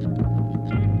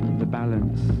 The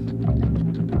balance.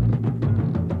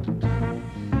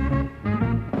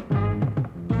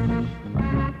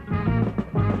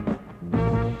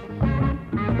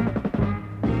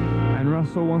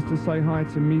 Russell wants to say hi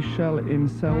to Michelle in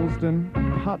Selsdon,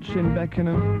 Hutch in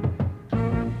Beckenham,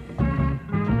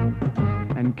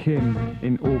 and Kim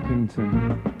in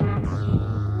Orpington.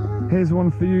 Here's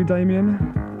one for you, Damien.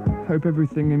 Hope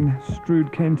everything in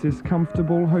Strood, Kent is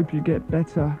comfortable. Hope you get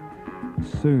better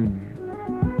soon.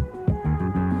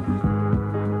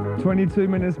 22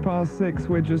 minutes past 6,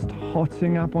 we're just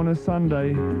hotting up on a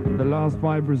Sunday. The last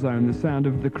Vibrazone, the sound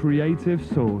of the creative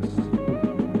source.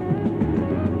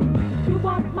 You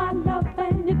want my love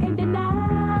and you can't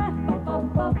deny.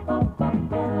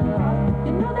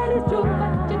 You know that it's true,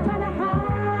 but you try to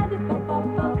hide it.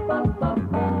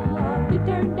 You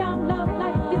turn down love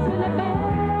like it's really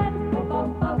bad.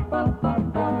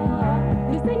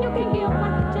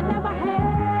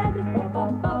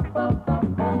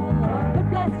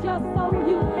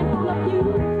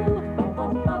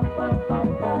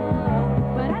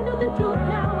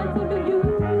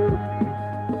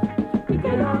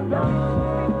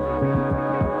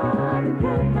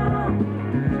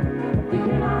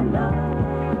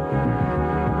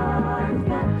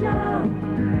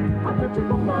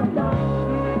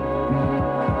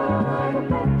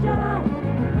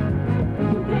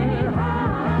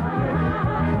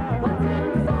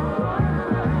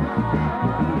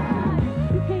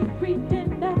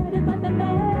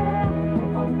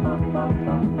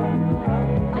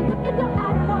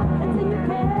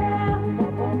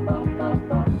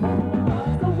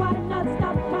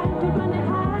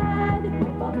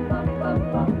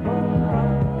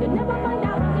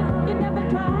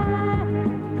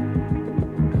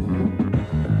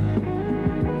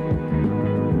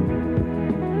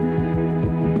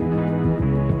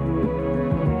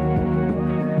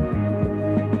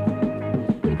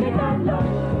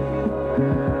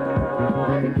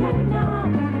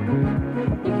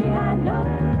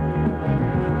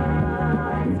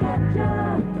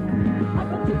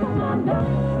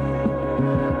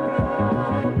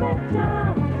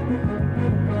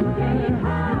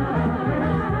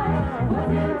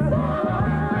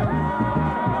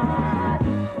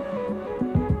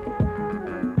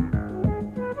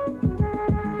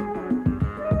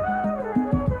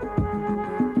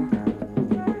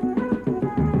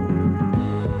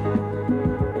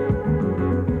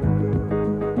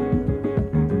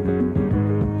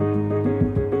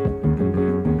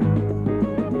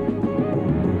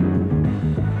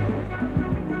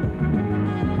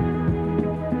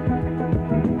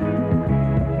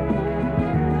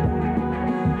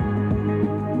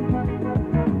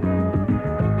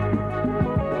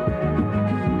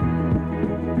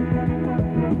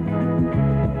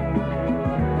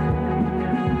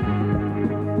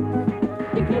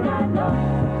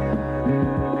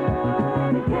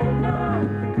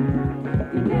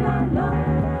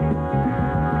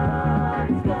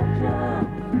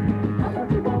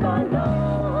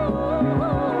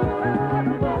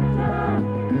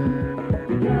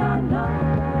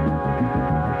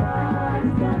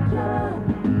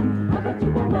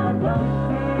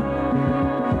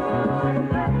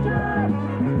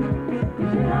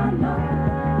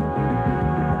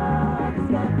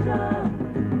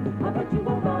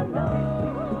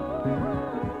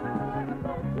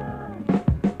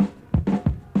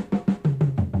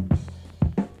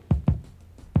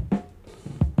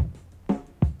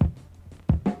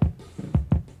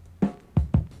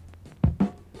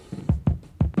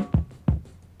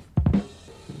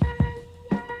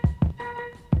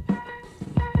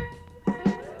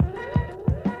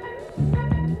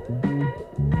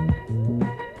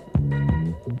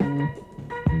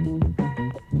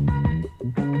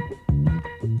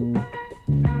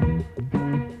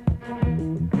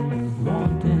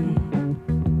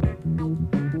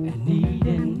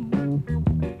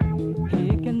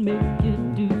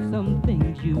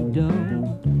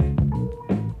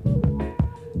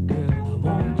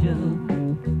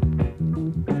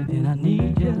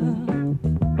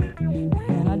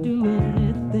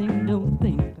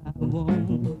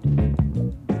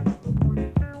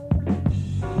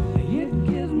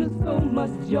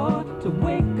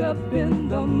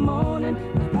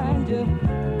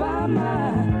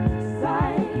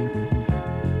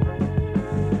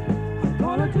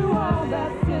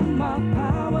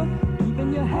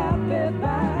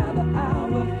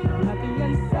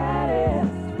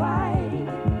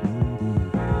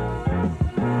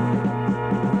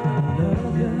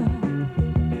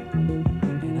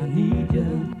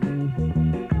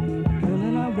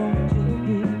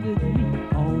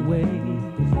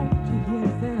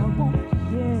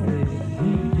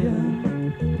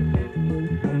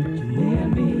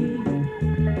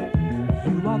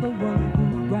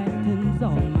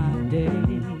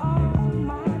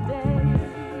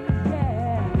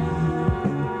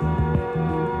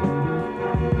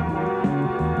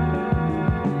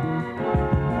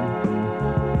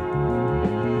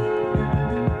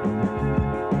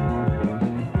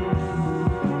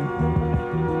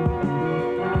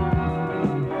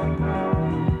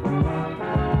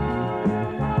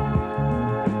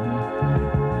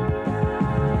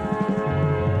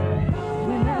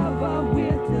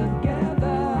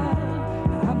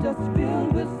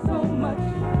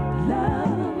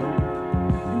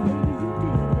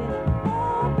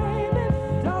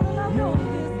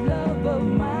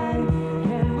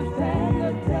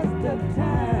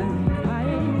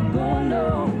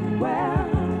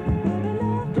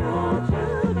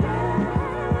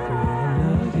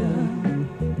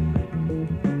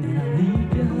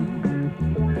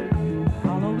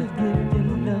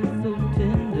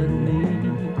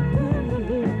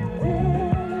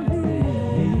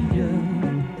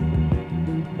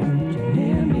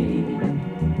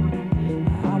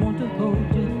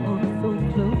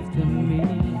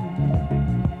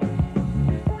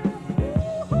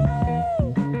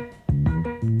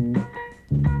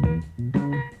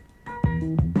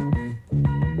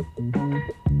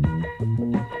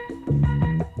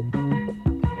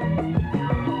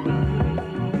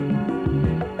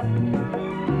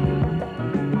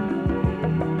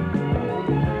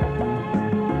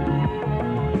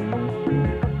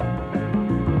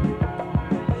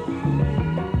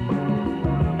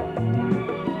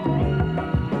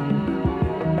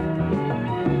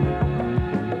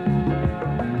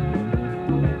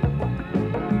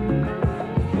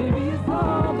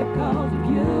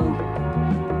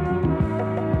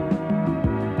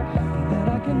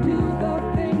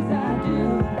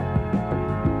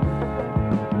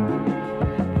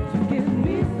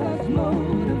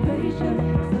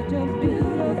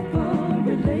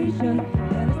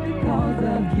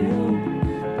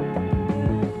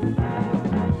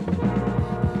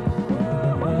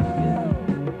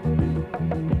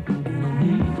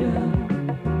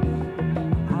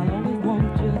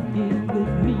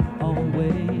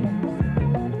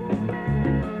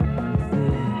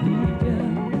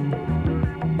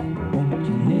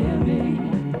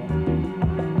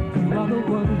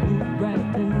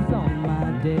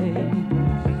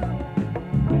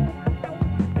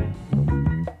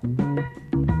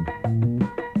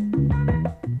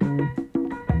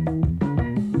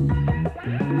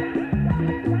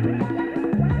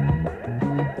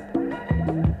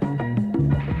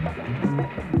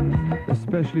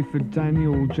 especially for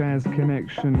Daniel Jazz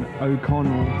Connection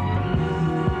O'Connell,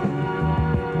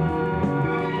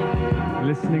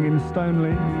 listening in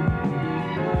Stoneleigh.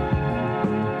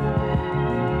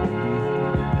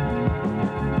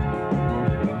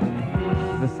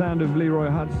 The sound of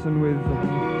Leroy Hudson with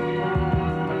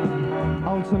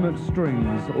Ultimate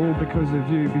Strings, all because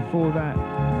of you. Before that,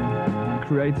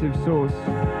 Creative Source.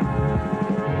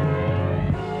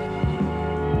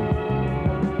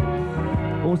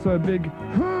 Also a big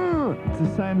to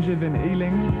Sanjiv in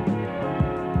Ealing.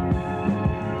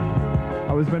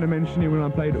 I was going to mention you when I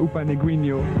played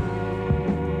Upaniguino.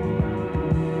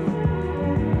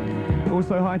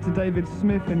 Also hi to David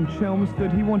Smith in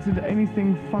Chelmsford. He wanted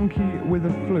anything funky with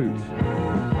a flute.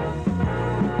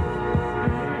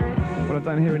 Well, I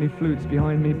don't hear any flutes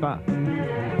behind me, but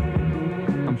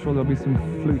I'm sure there'll be some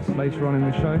flutes later on in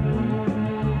the show.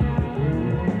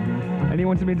 And he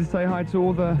wanted me to say hi to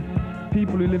all the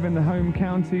people who live in the home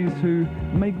counties who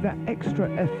make that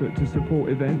extra effort to support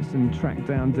events and track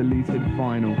down deleted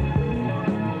vinyl.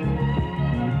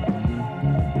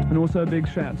 And also a big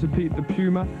shout to Pete the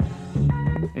Puma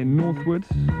in Northwood.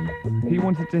 He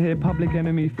wanted to hear Public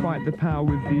Enemy Fight the Power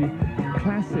with the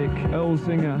classic Earl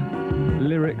Singer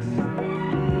lyrics. Well,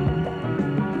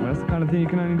 that's the kind of thing you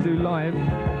can only do live.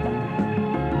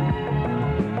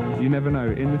 You never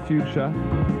know, in the future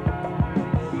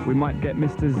we might get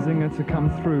Mr. Zinger to come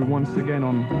through once again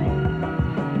on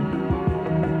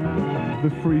the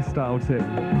freestyle tip.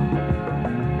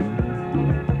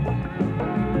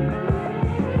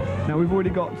 Now we've already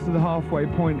got to the halfway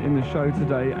point in the show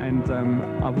today, and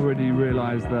I've already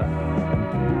realised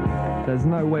that there's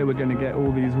no way we're going to get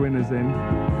all these winners in.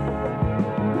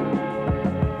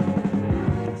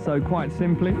 So quite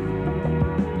simply,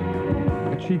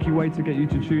 a cheeky way to get you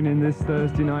to tune in this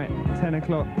Thursday night, 10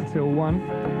 o'clock till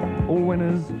 1. All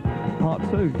Winners Part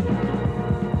 2.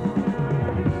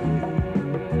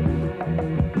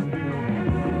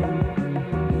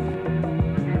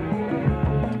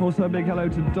 Also a big hello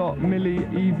to Dot, Millie,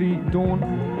 Evie, Dawn,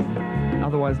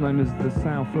 otherwise known as the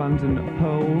South London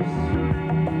Pearls.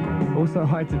 Also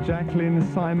hi to Jacqueline,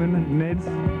 Simon, Ned,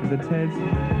 the Ted.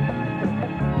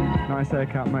 Nice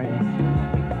haircut, mate.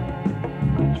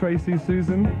 Tracy,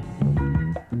 Susan,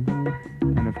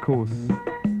 and of course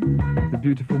the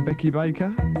beautiful Becky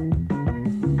Baker,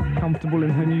 comfortable in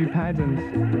her new pad, and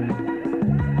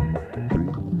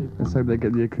let's hope they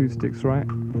get the acoustics right.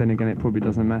 Then again, it probably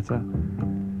doesn't matter.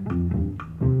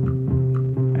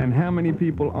 And how many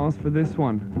people asked for this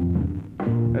one?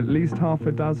 At least half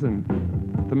a dozen.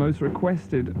 The most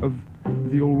requested of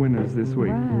the All Winners this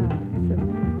week. Wow.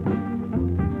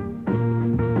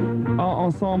 Our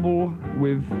ensemble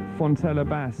with Fontella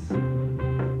Bass,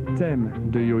 Thème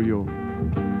de Yo-Yo.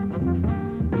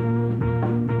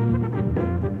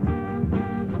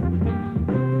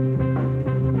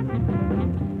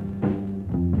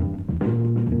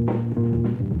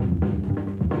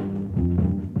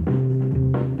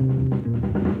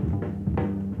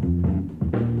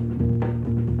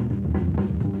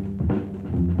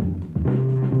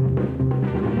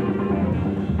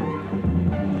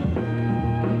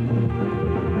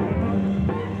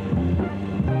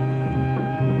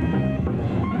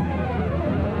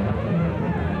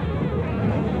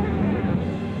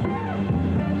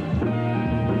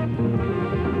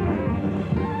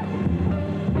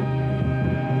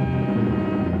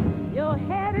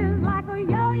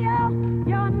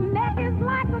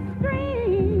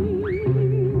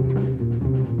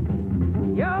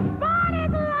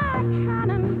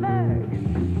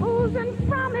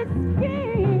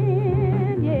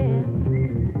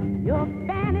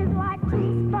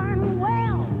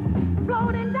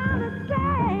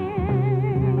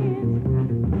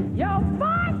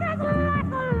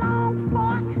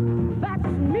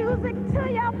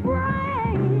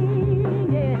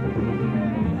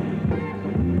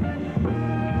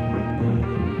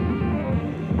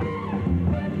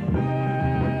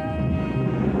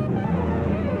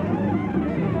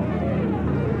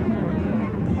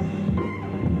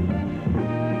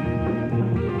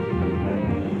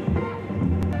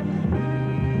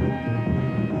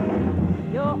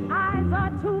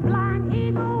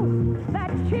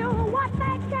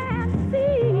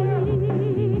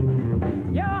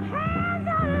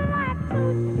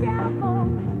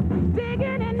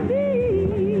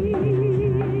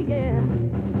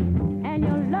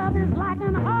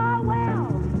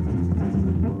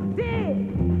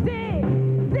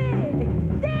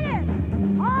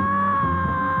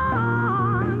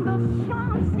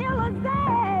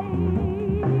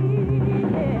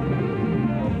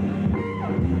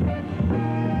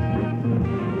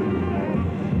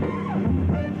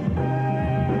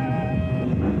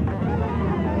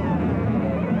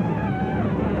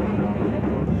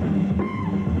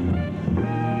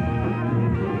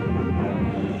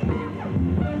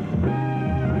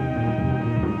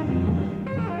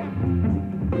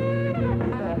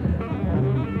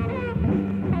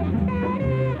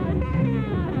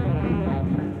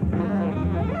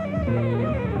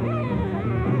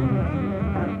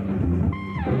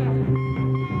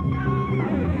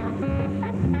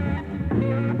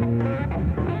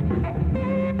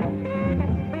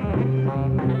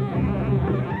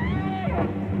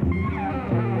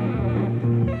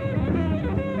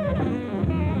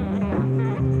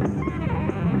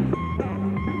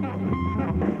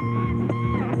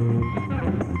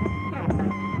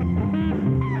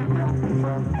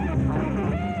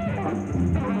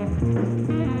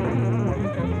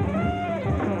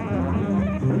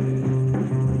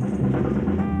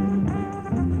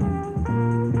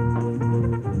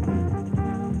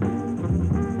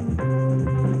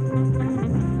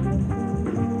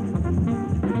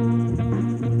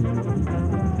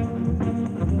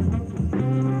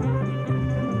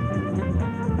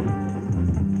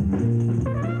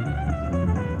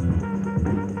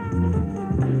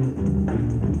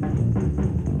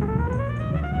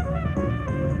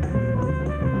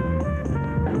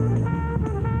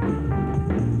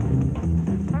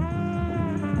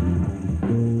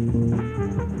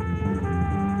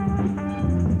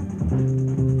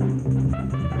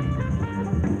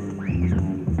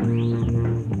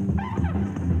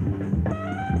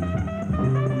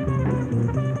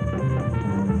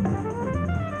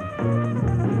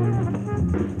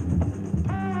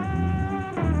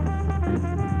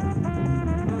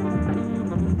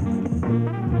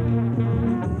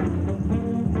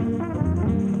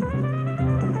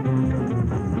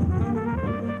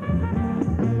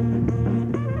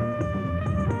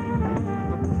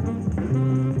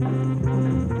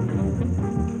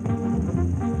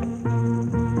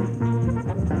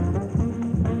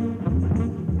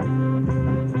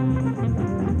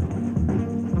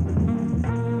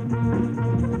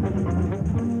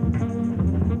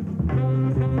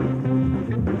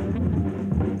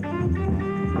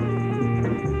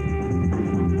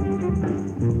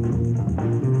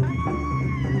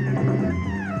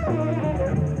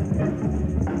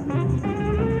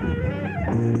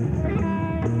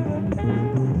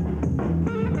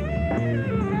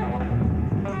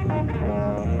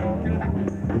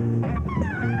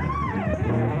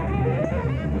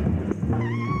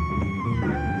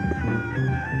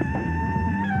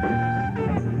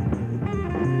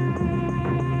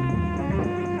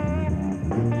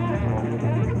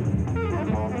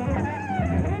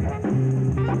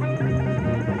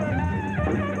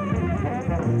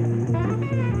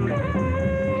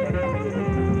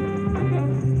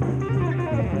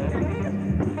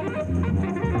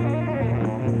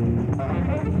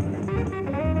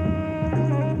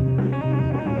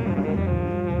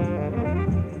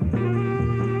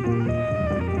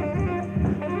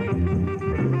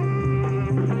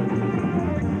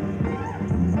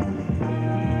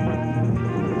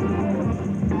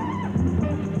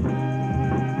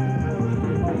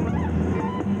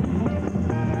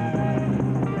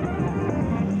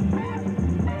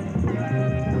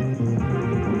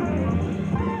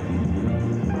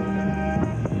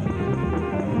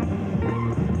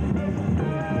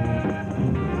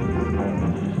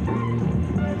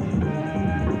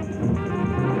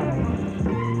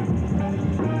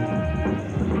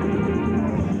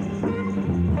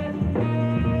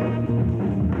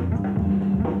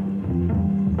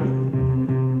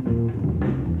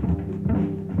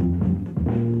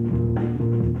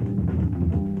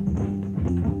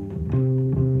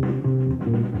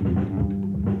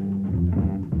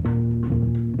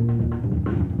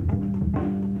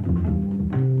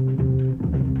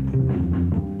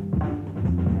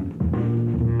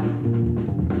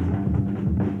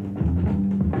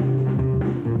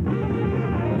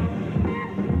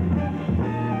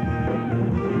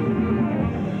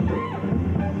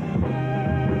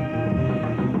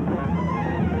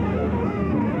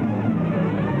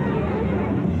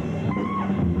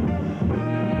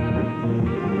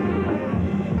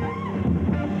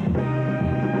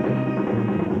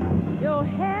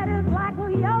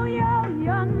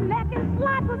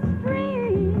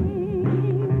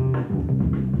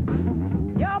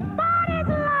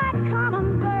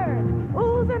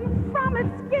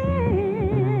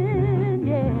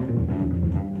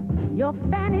 Your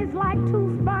fanny's like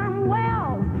two sperm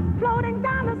wells floating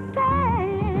down the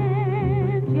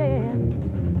sand, yeah.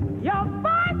 Your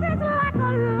voice is like a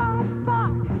long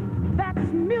fuck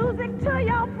that's music to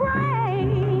your brain.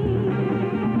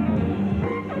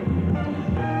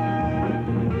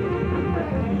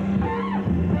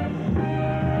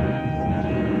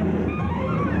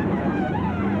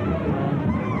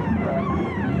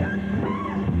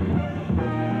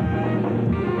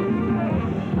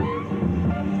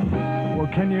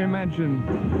 Can you imagine?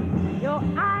 Your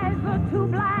eyes are two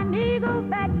blind eagles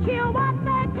that kill what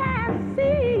they can't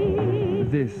see.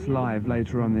 This live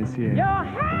later on this year. Your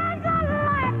hands are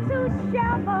like two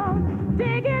shovels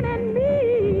digging in me,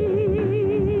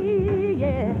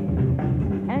 yeah.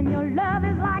 And your love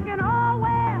is like an old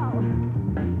well.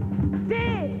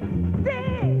 Dig,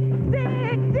 dig,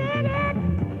 dig, dig it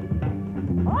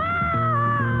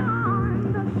on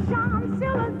the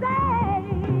Champs-Élysées,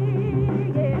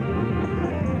 yeah.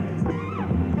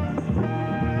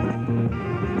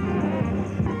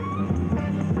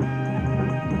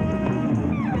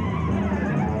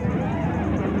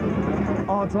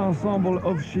 Art Ensemble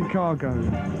of Chicago.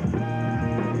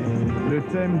 Le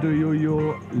thème de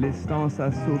Yo-Yo, L'Estance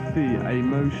à Sophie, a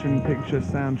motion picture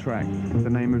soundtrack, the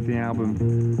name of the album,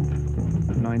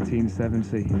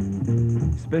 1970.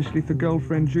 Especially for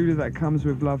girlfriend Julia, that comes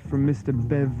with love from Mr.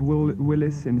 Bev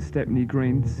Willis in Stepney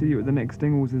Green. See you at the next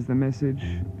Dingles is the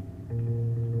message.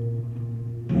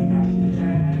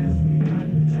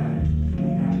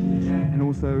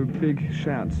 Also, big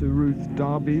shout to Ruth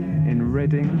Darby in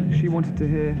Reading. She wanted to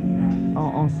hear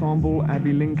our ensemble,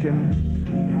 Abbey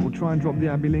Lincoln. We'll try and drop the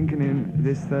Abbey Lincoln in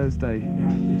this Thursday.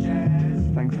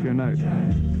 Thanks for your note.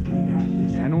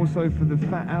 And also for the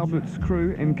Fat Albert's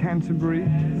crew in Canterbury,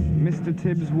 Mr.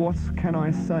 Tibbs, what can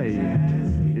I say?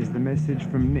 Is the message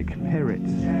from Nick Perrott.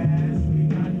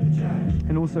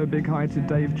 And also a big hi to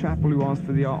Dave Chappell, who asked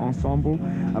for the Art Ensemble,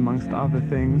 amongst other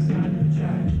things.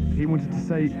 He wanted to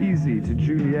say easy to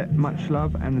Juliet, much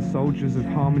love, and the soldiers of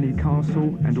Harmony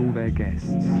Castle and all their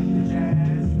guests.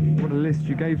 What a list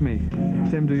you gave me.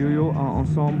 Thème de Yo-Yo, Art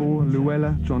Ensemble,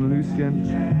 Luella, John Lucian,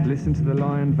 Listen to the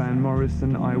Lion, Van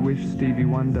Morrison, I Wish, Stevie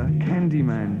Wonder,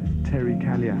 Candyman, Terry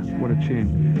Callier, what a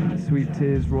tune. Sweet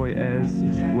Tears, Roy Ayers,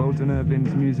 Weldon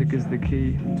Irvin's Music is the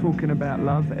Key, Talking About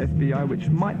Love, FBI, which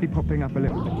might be popping up a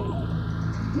little bit.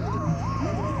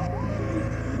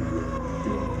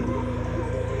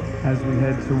 As we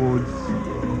head towards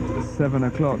 7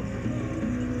 o'clock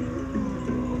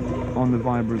on the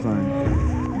Vibrozone.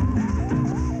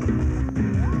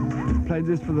 Played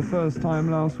this for the first time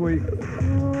last week,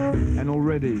 and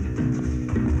already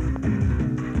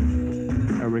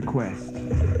a request.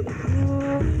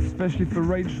 Especially for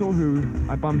Rachel, who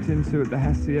I bumped into at the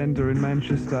Hacienda in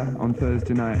Manchester on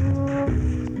Thursday night.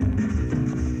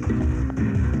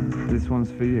 This one's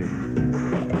for you.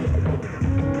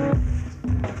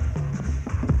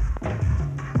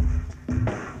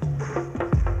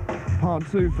 Part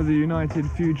 2 for the United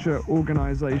Future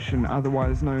Organization,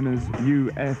 otherwise known as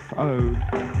UFO.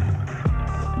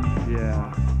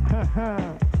 Yeah.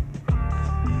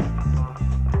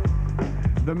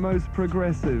 The most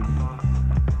progressive,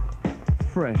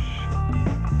 fresh.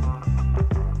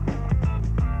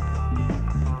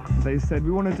 They said,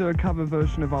 we want to do a cover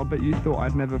version of I'll Bet You Thought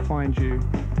I'd Never Find You.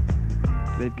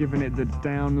 They've given it the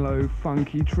down low,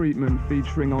 funky treatment,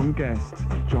 featuring on guest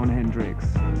Jon Hendricks.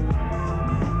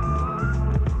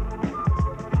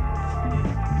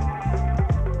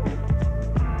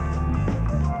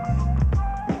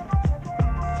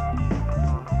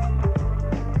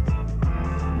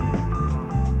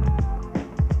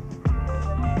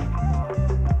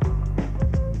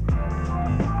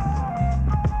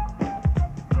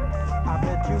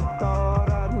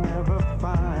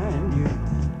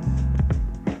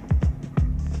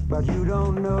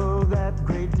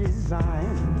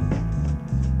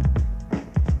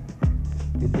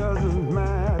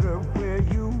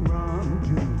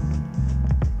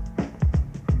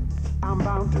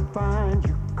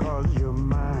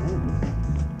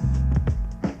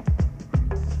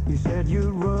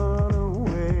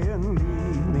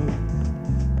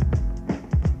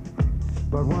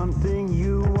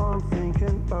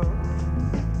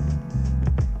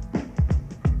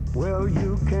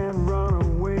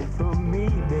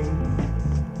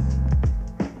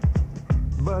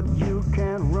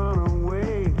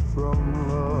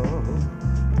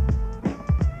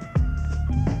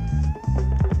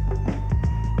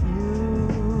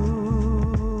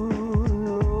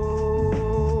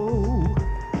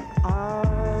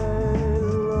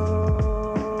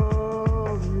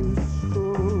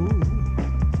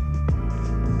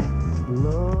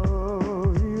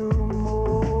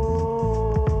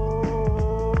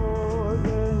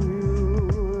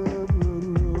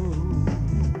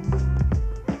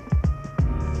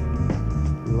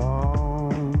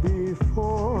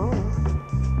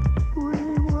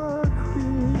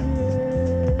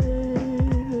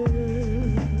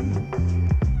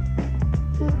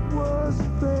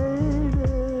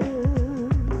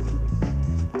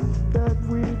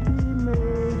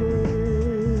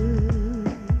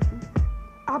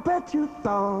 bet you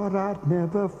thought I'd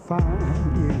never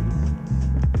find you,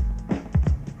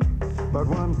 but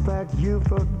one fact you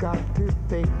forgot to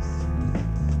face.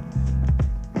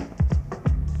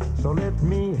 So let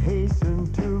me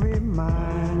hasten to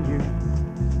remind you,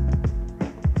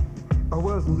 I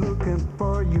wasn't looking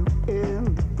for you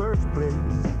in the first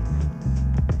place.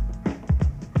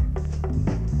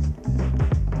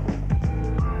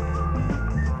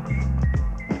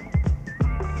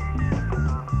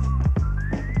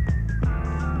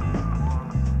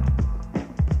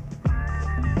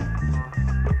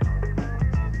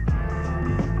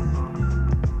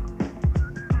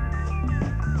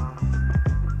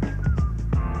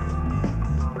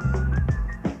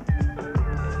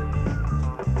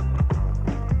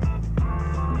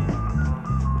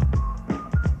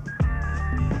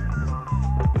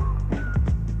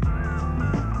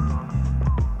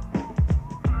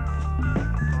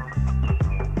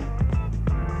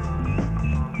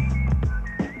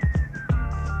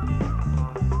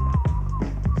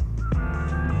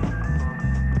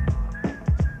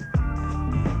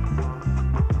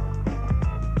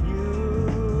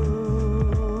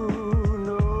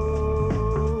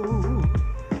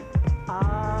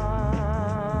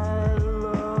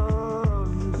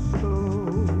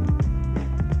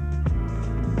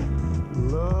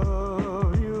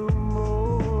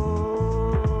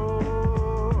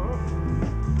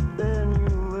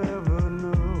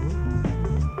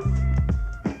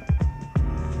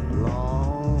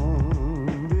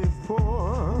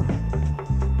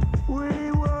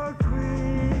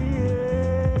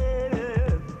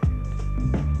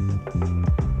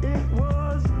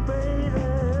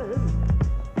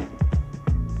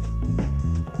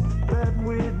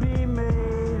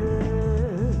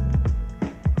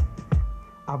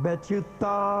 Bet you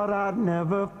thought I'd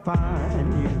never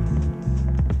find you,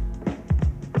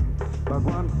 but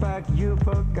one fact you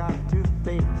forgot to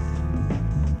face.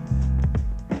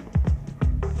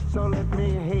 So let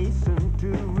me hasten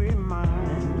to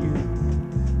remind you,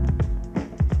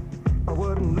 I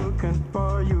wasn't looking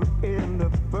for you in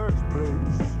the first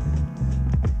place.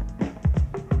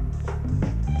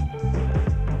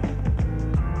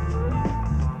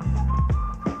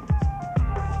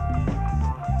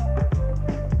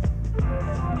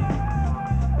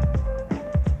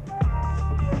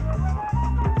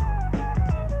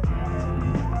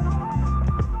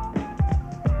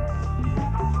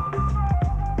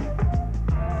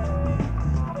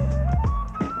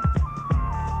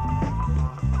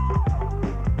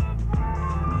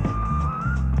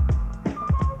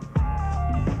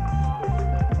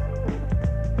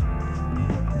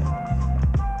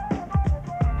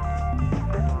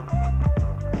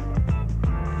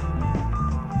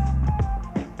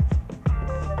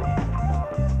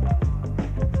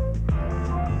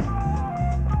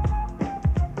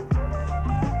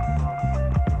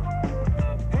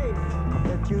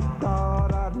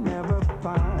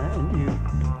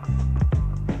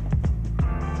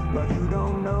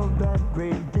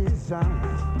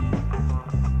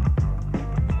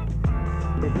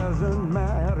 It doesn't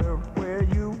matter where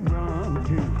you run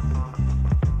to,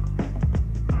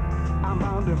 I'm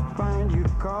bound to find you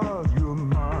 'cause you're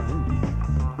mine.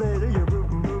 Baby, you're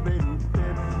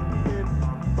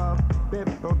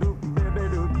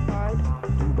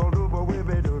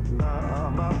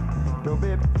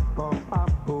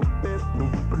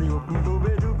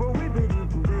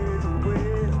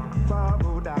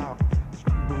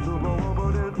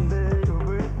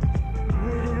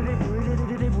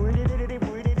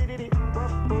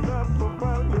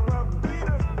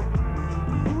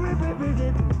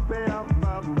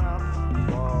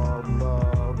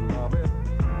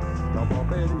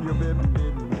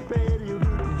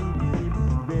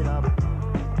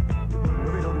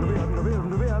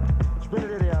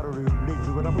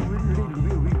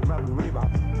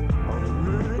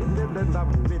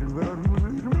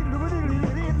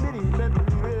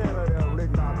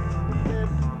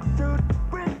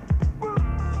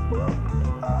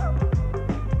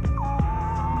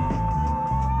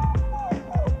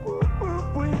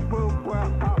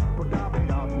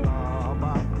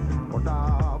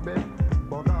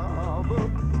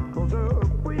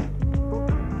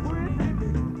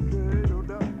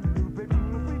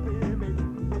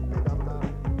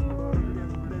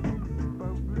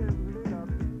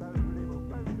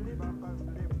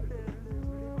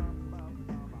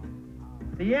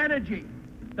the energy,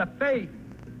 the faith,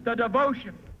 the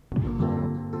devotion.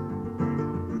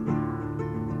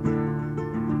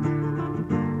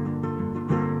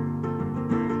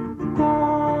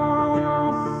 Com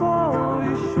sol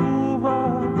e chuva,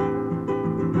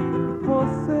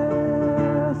 você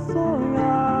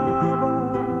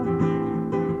sonhava.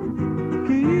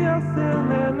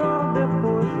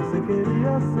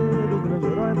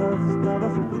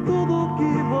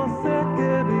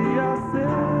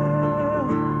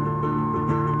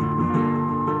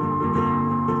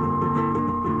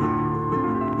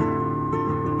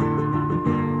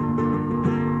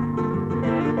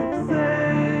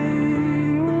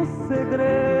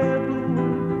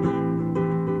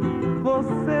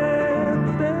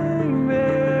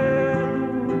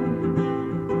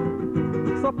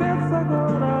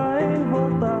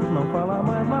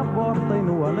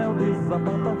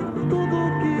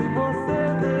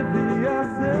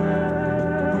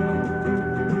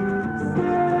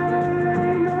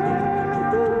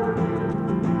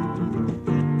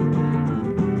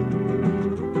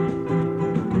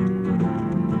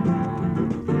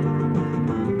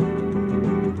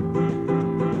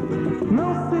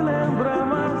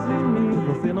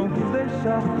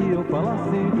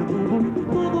 de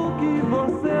tudo que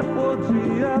você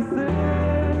podia ser.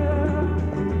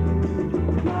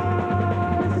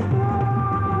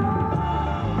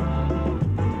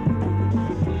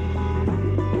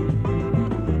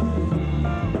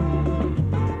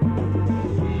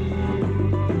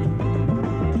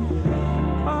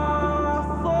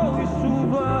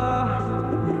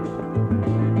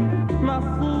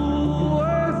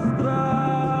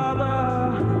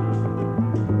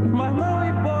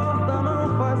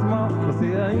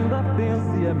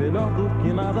 É melhor do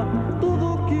que nada,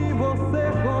 tudo que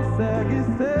você consegue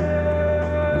ser.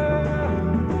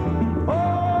 Oh,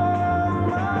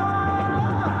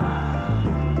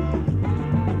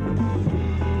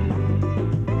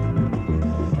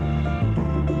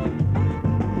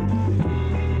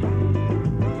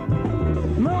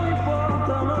 não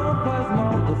importa, não faz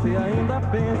mal, você ainda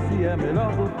pense, é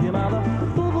melhor do que nada,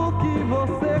 tudo que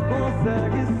você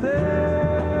consegue ser.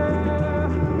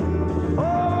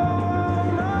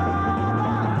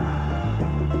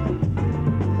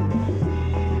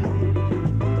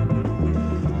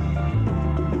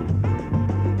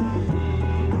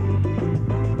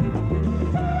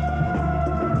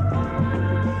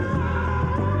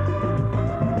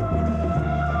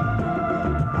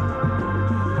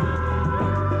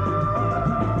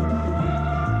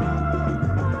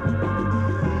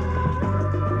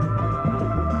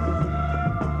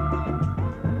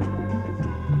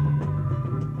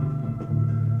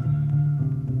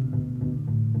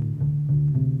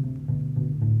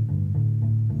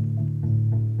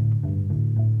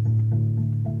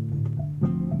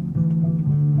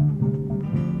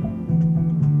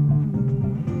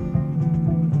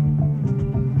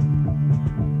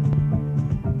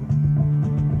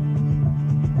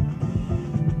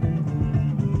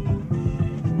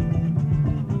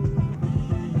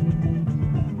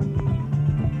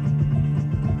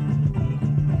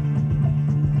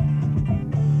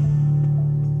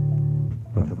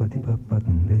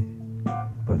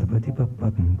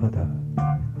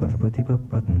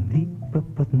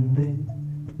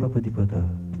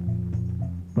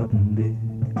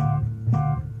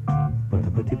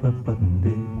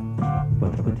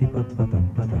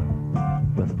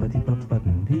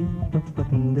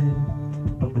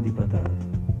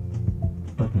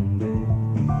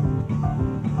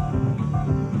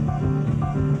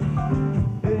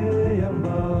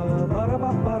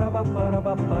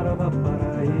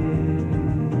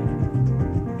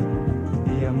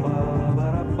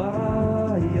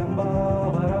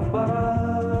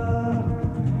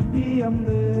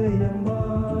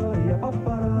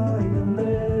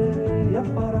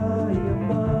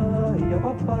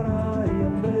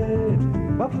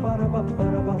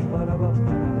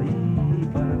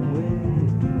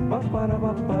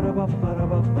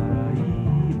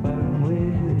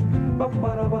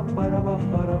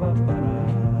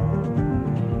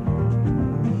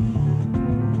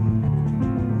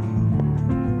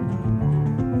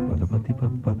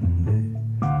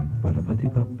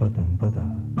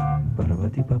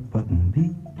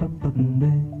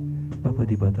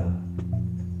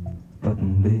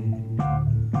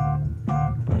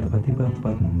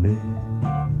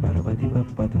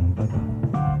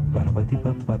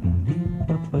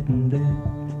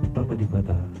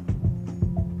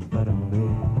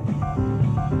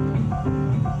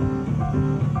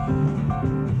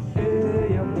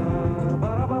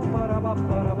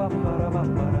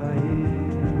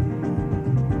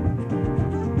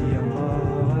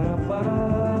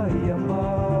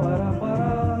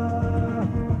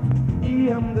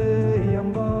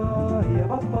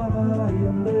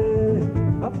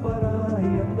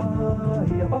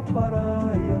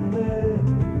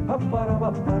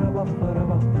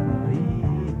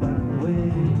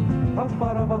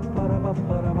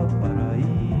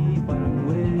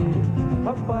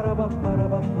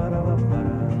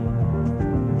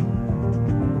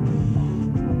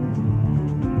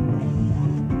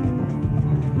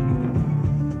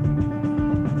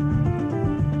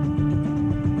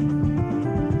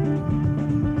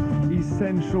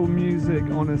 Essential music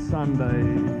on a Sunday.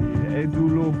 Edu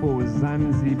Lobo,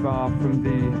 Zanzibar, from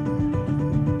the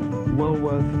well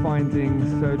worth finding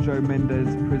Sergio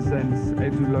Mendes presents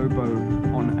Edu Lobo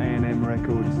on A&M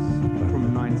Records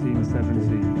from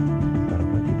 1970.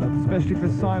 Especially for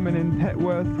Simon in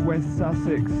Petworth, West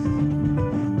Sussex.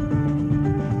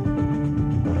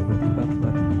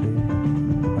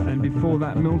 And before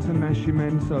that, Milton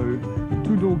Nascimento,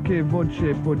 Tudo que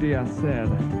voce podia ser.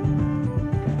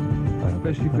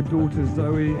 Especially for daughter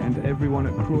Zoe and everyone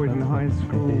at Croydon High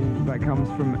School. That comes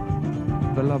from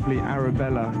the lovely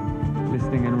Arabella,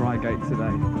 listening in Reigate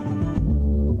today.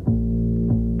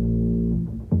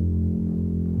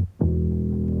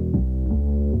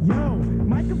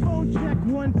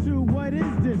 1, 2, what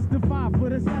is this? The 5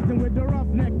 foot assassin with the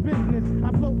roughneck business. I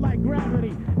float like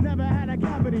gravity, never had a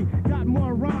cavity. Got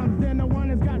more rhymes than the one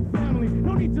that's got family.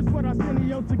 No need to sweat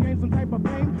Arsenio to gain some type of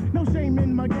fame. No shame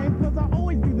in my game, cause I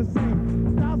always do the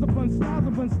same. Styles upon styles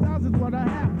upon styles is what I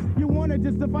have. You wanted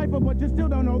just to fight for, but you still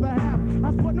don't know the half.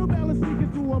 I sport New Balance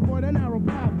sneakers to avoid a narrow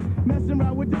path. Messing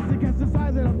around with this against the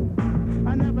size of the...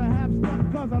 I never have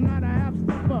stuff, cause I'm not a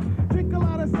half-stepper. Drink a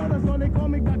lot of soda, so they call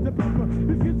me Dr. Pepper.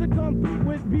 Refuse to compete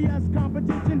with BS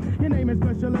competition. Your name is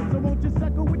special ed, so won't you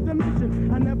suckle with the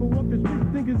mission? I never walk the streets,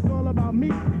 think it's all about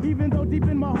me. Even though deep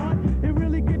in my heart, it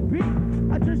really could be.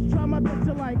 I just try my best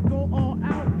to like go all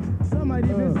out. Some might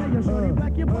even say you're shorty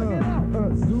black, you're bugging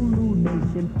out. Zulu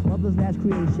Nation, mother's last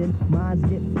creation. Minds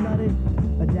get flooded,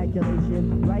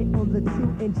 ejaculation. Right on the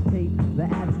 2-inch tape, the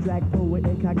abstract poet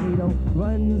incognito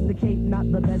runs the cape. Not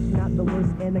the best, not the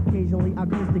worst, and occasionally I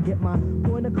curse to get my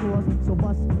point across. So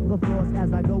bust the floors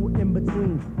as I go in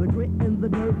between the grit and the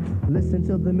dirt. Listen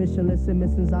to the mission, listen,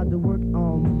 missions I do work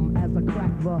as I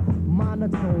crack the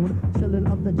monotone, chilling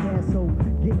up the jazz. So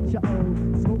get your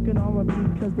own, smoking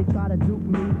R&B, cause they try to dupe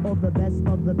me or the best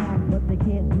of the pack, but they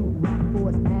can't do rap for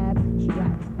it's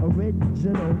abstract,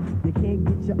 original. You can't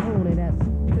get your own, and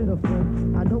that's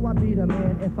pitiful. I know I'd be the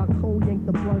man if I cold yank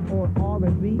the plug on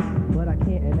R&B, but I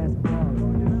can't, and that's bars.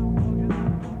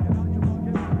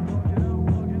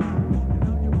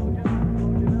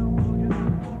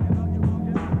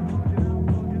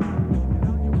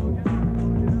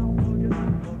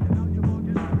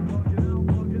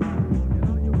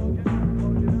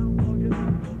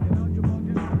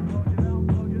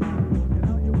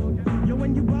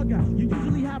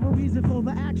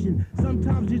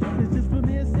 Sometimes you don't, it's just for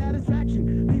mere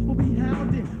satisfaction. People be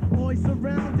hounding, always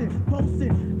surrounding,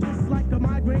 posting, just like a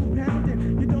migraine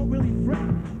pounding. You don't really fret,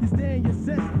 you stay in your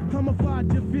sense,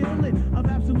 camouflage your feeling of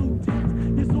absolute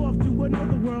tense. You're so off to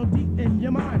another world deep in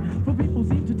your mind. For people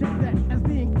seem to take that as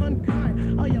being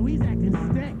unkind. Oh yo, he's acting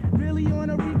stank, really on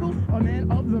a regal? A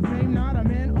man of the fame, not a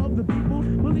man of the people.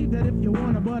 Believe that if you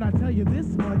wanna, but I tell you this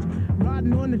much,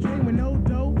 riding on the train with no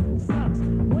dough sucks.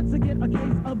 Once again, a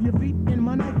case of your feet in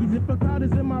my Nikes. If a crowd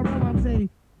is in my realm, I'll say,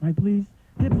 right please.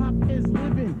 Hip-hop is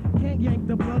living, can't yank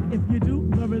the plug. If you do,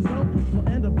 the result will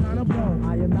end up kind of blow.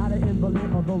 I am not an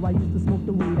invalid, although I used to smoke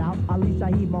the weed out. Ali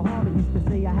Shaheed Muhammad used to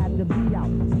say I had to be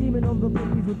out. Scheming on the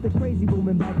bookies with the crazy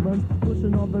booming back buns,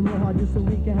 pushing on them real hard just so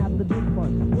we can have the big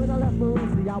fun. When I left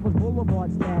Maroonzy, I was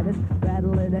boulevard status.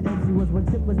 Battling the MC was when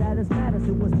Tip was at his maddest.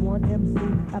 It was one MC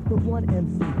after one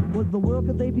MC. Was the world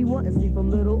could they be wanting see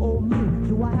from little old me?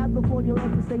 Do I have the formula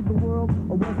to save the world?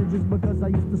 Or was it just because I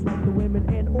used to smoke the women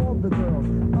and all the girls?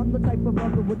 I'm the type of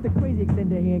brother with the crazy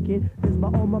extended hand, kid. This by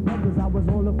all my brothers, I was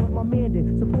all up what my man did.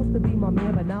 Supposed to be my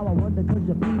man, but now I wonder cause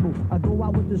you're feeble. I go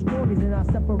out with the strongies and I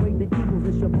separate the evils.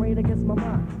 It's your brain against my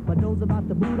mind. But those about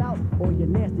to boot out, or your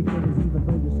nasty critters, even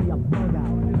though you see I'm bug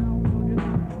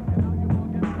out.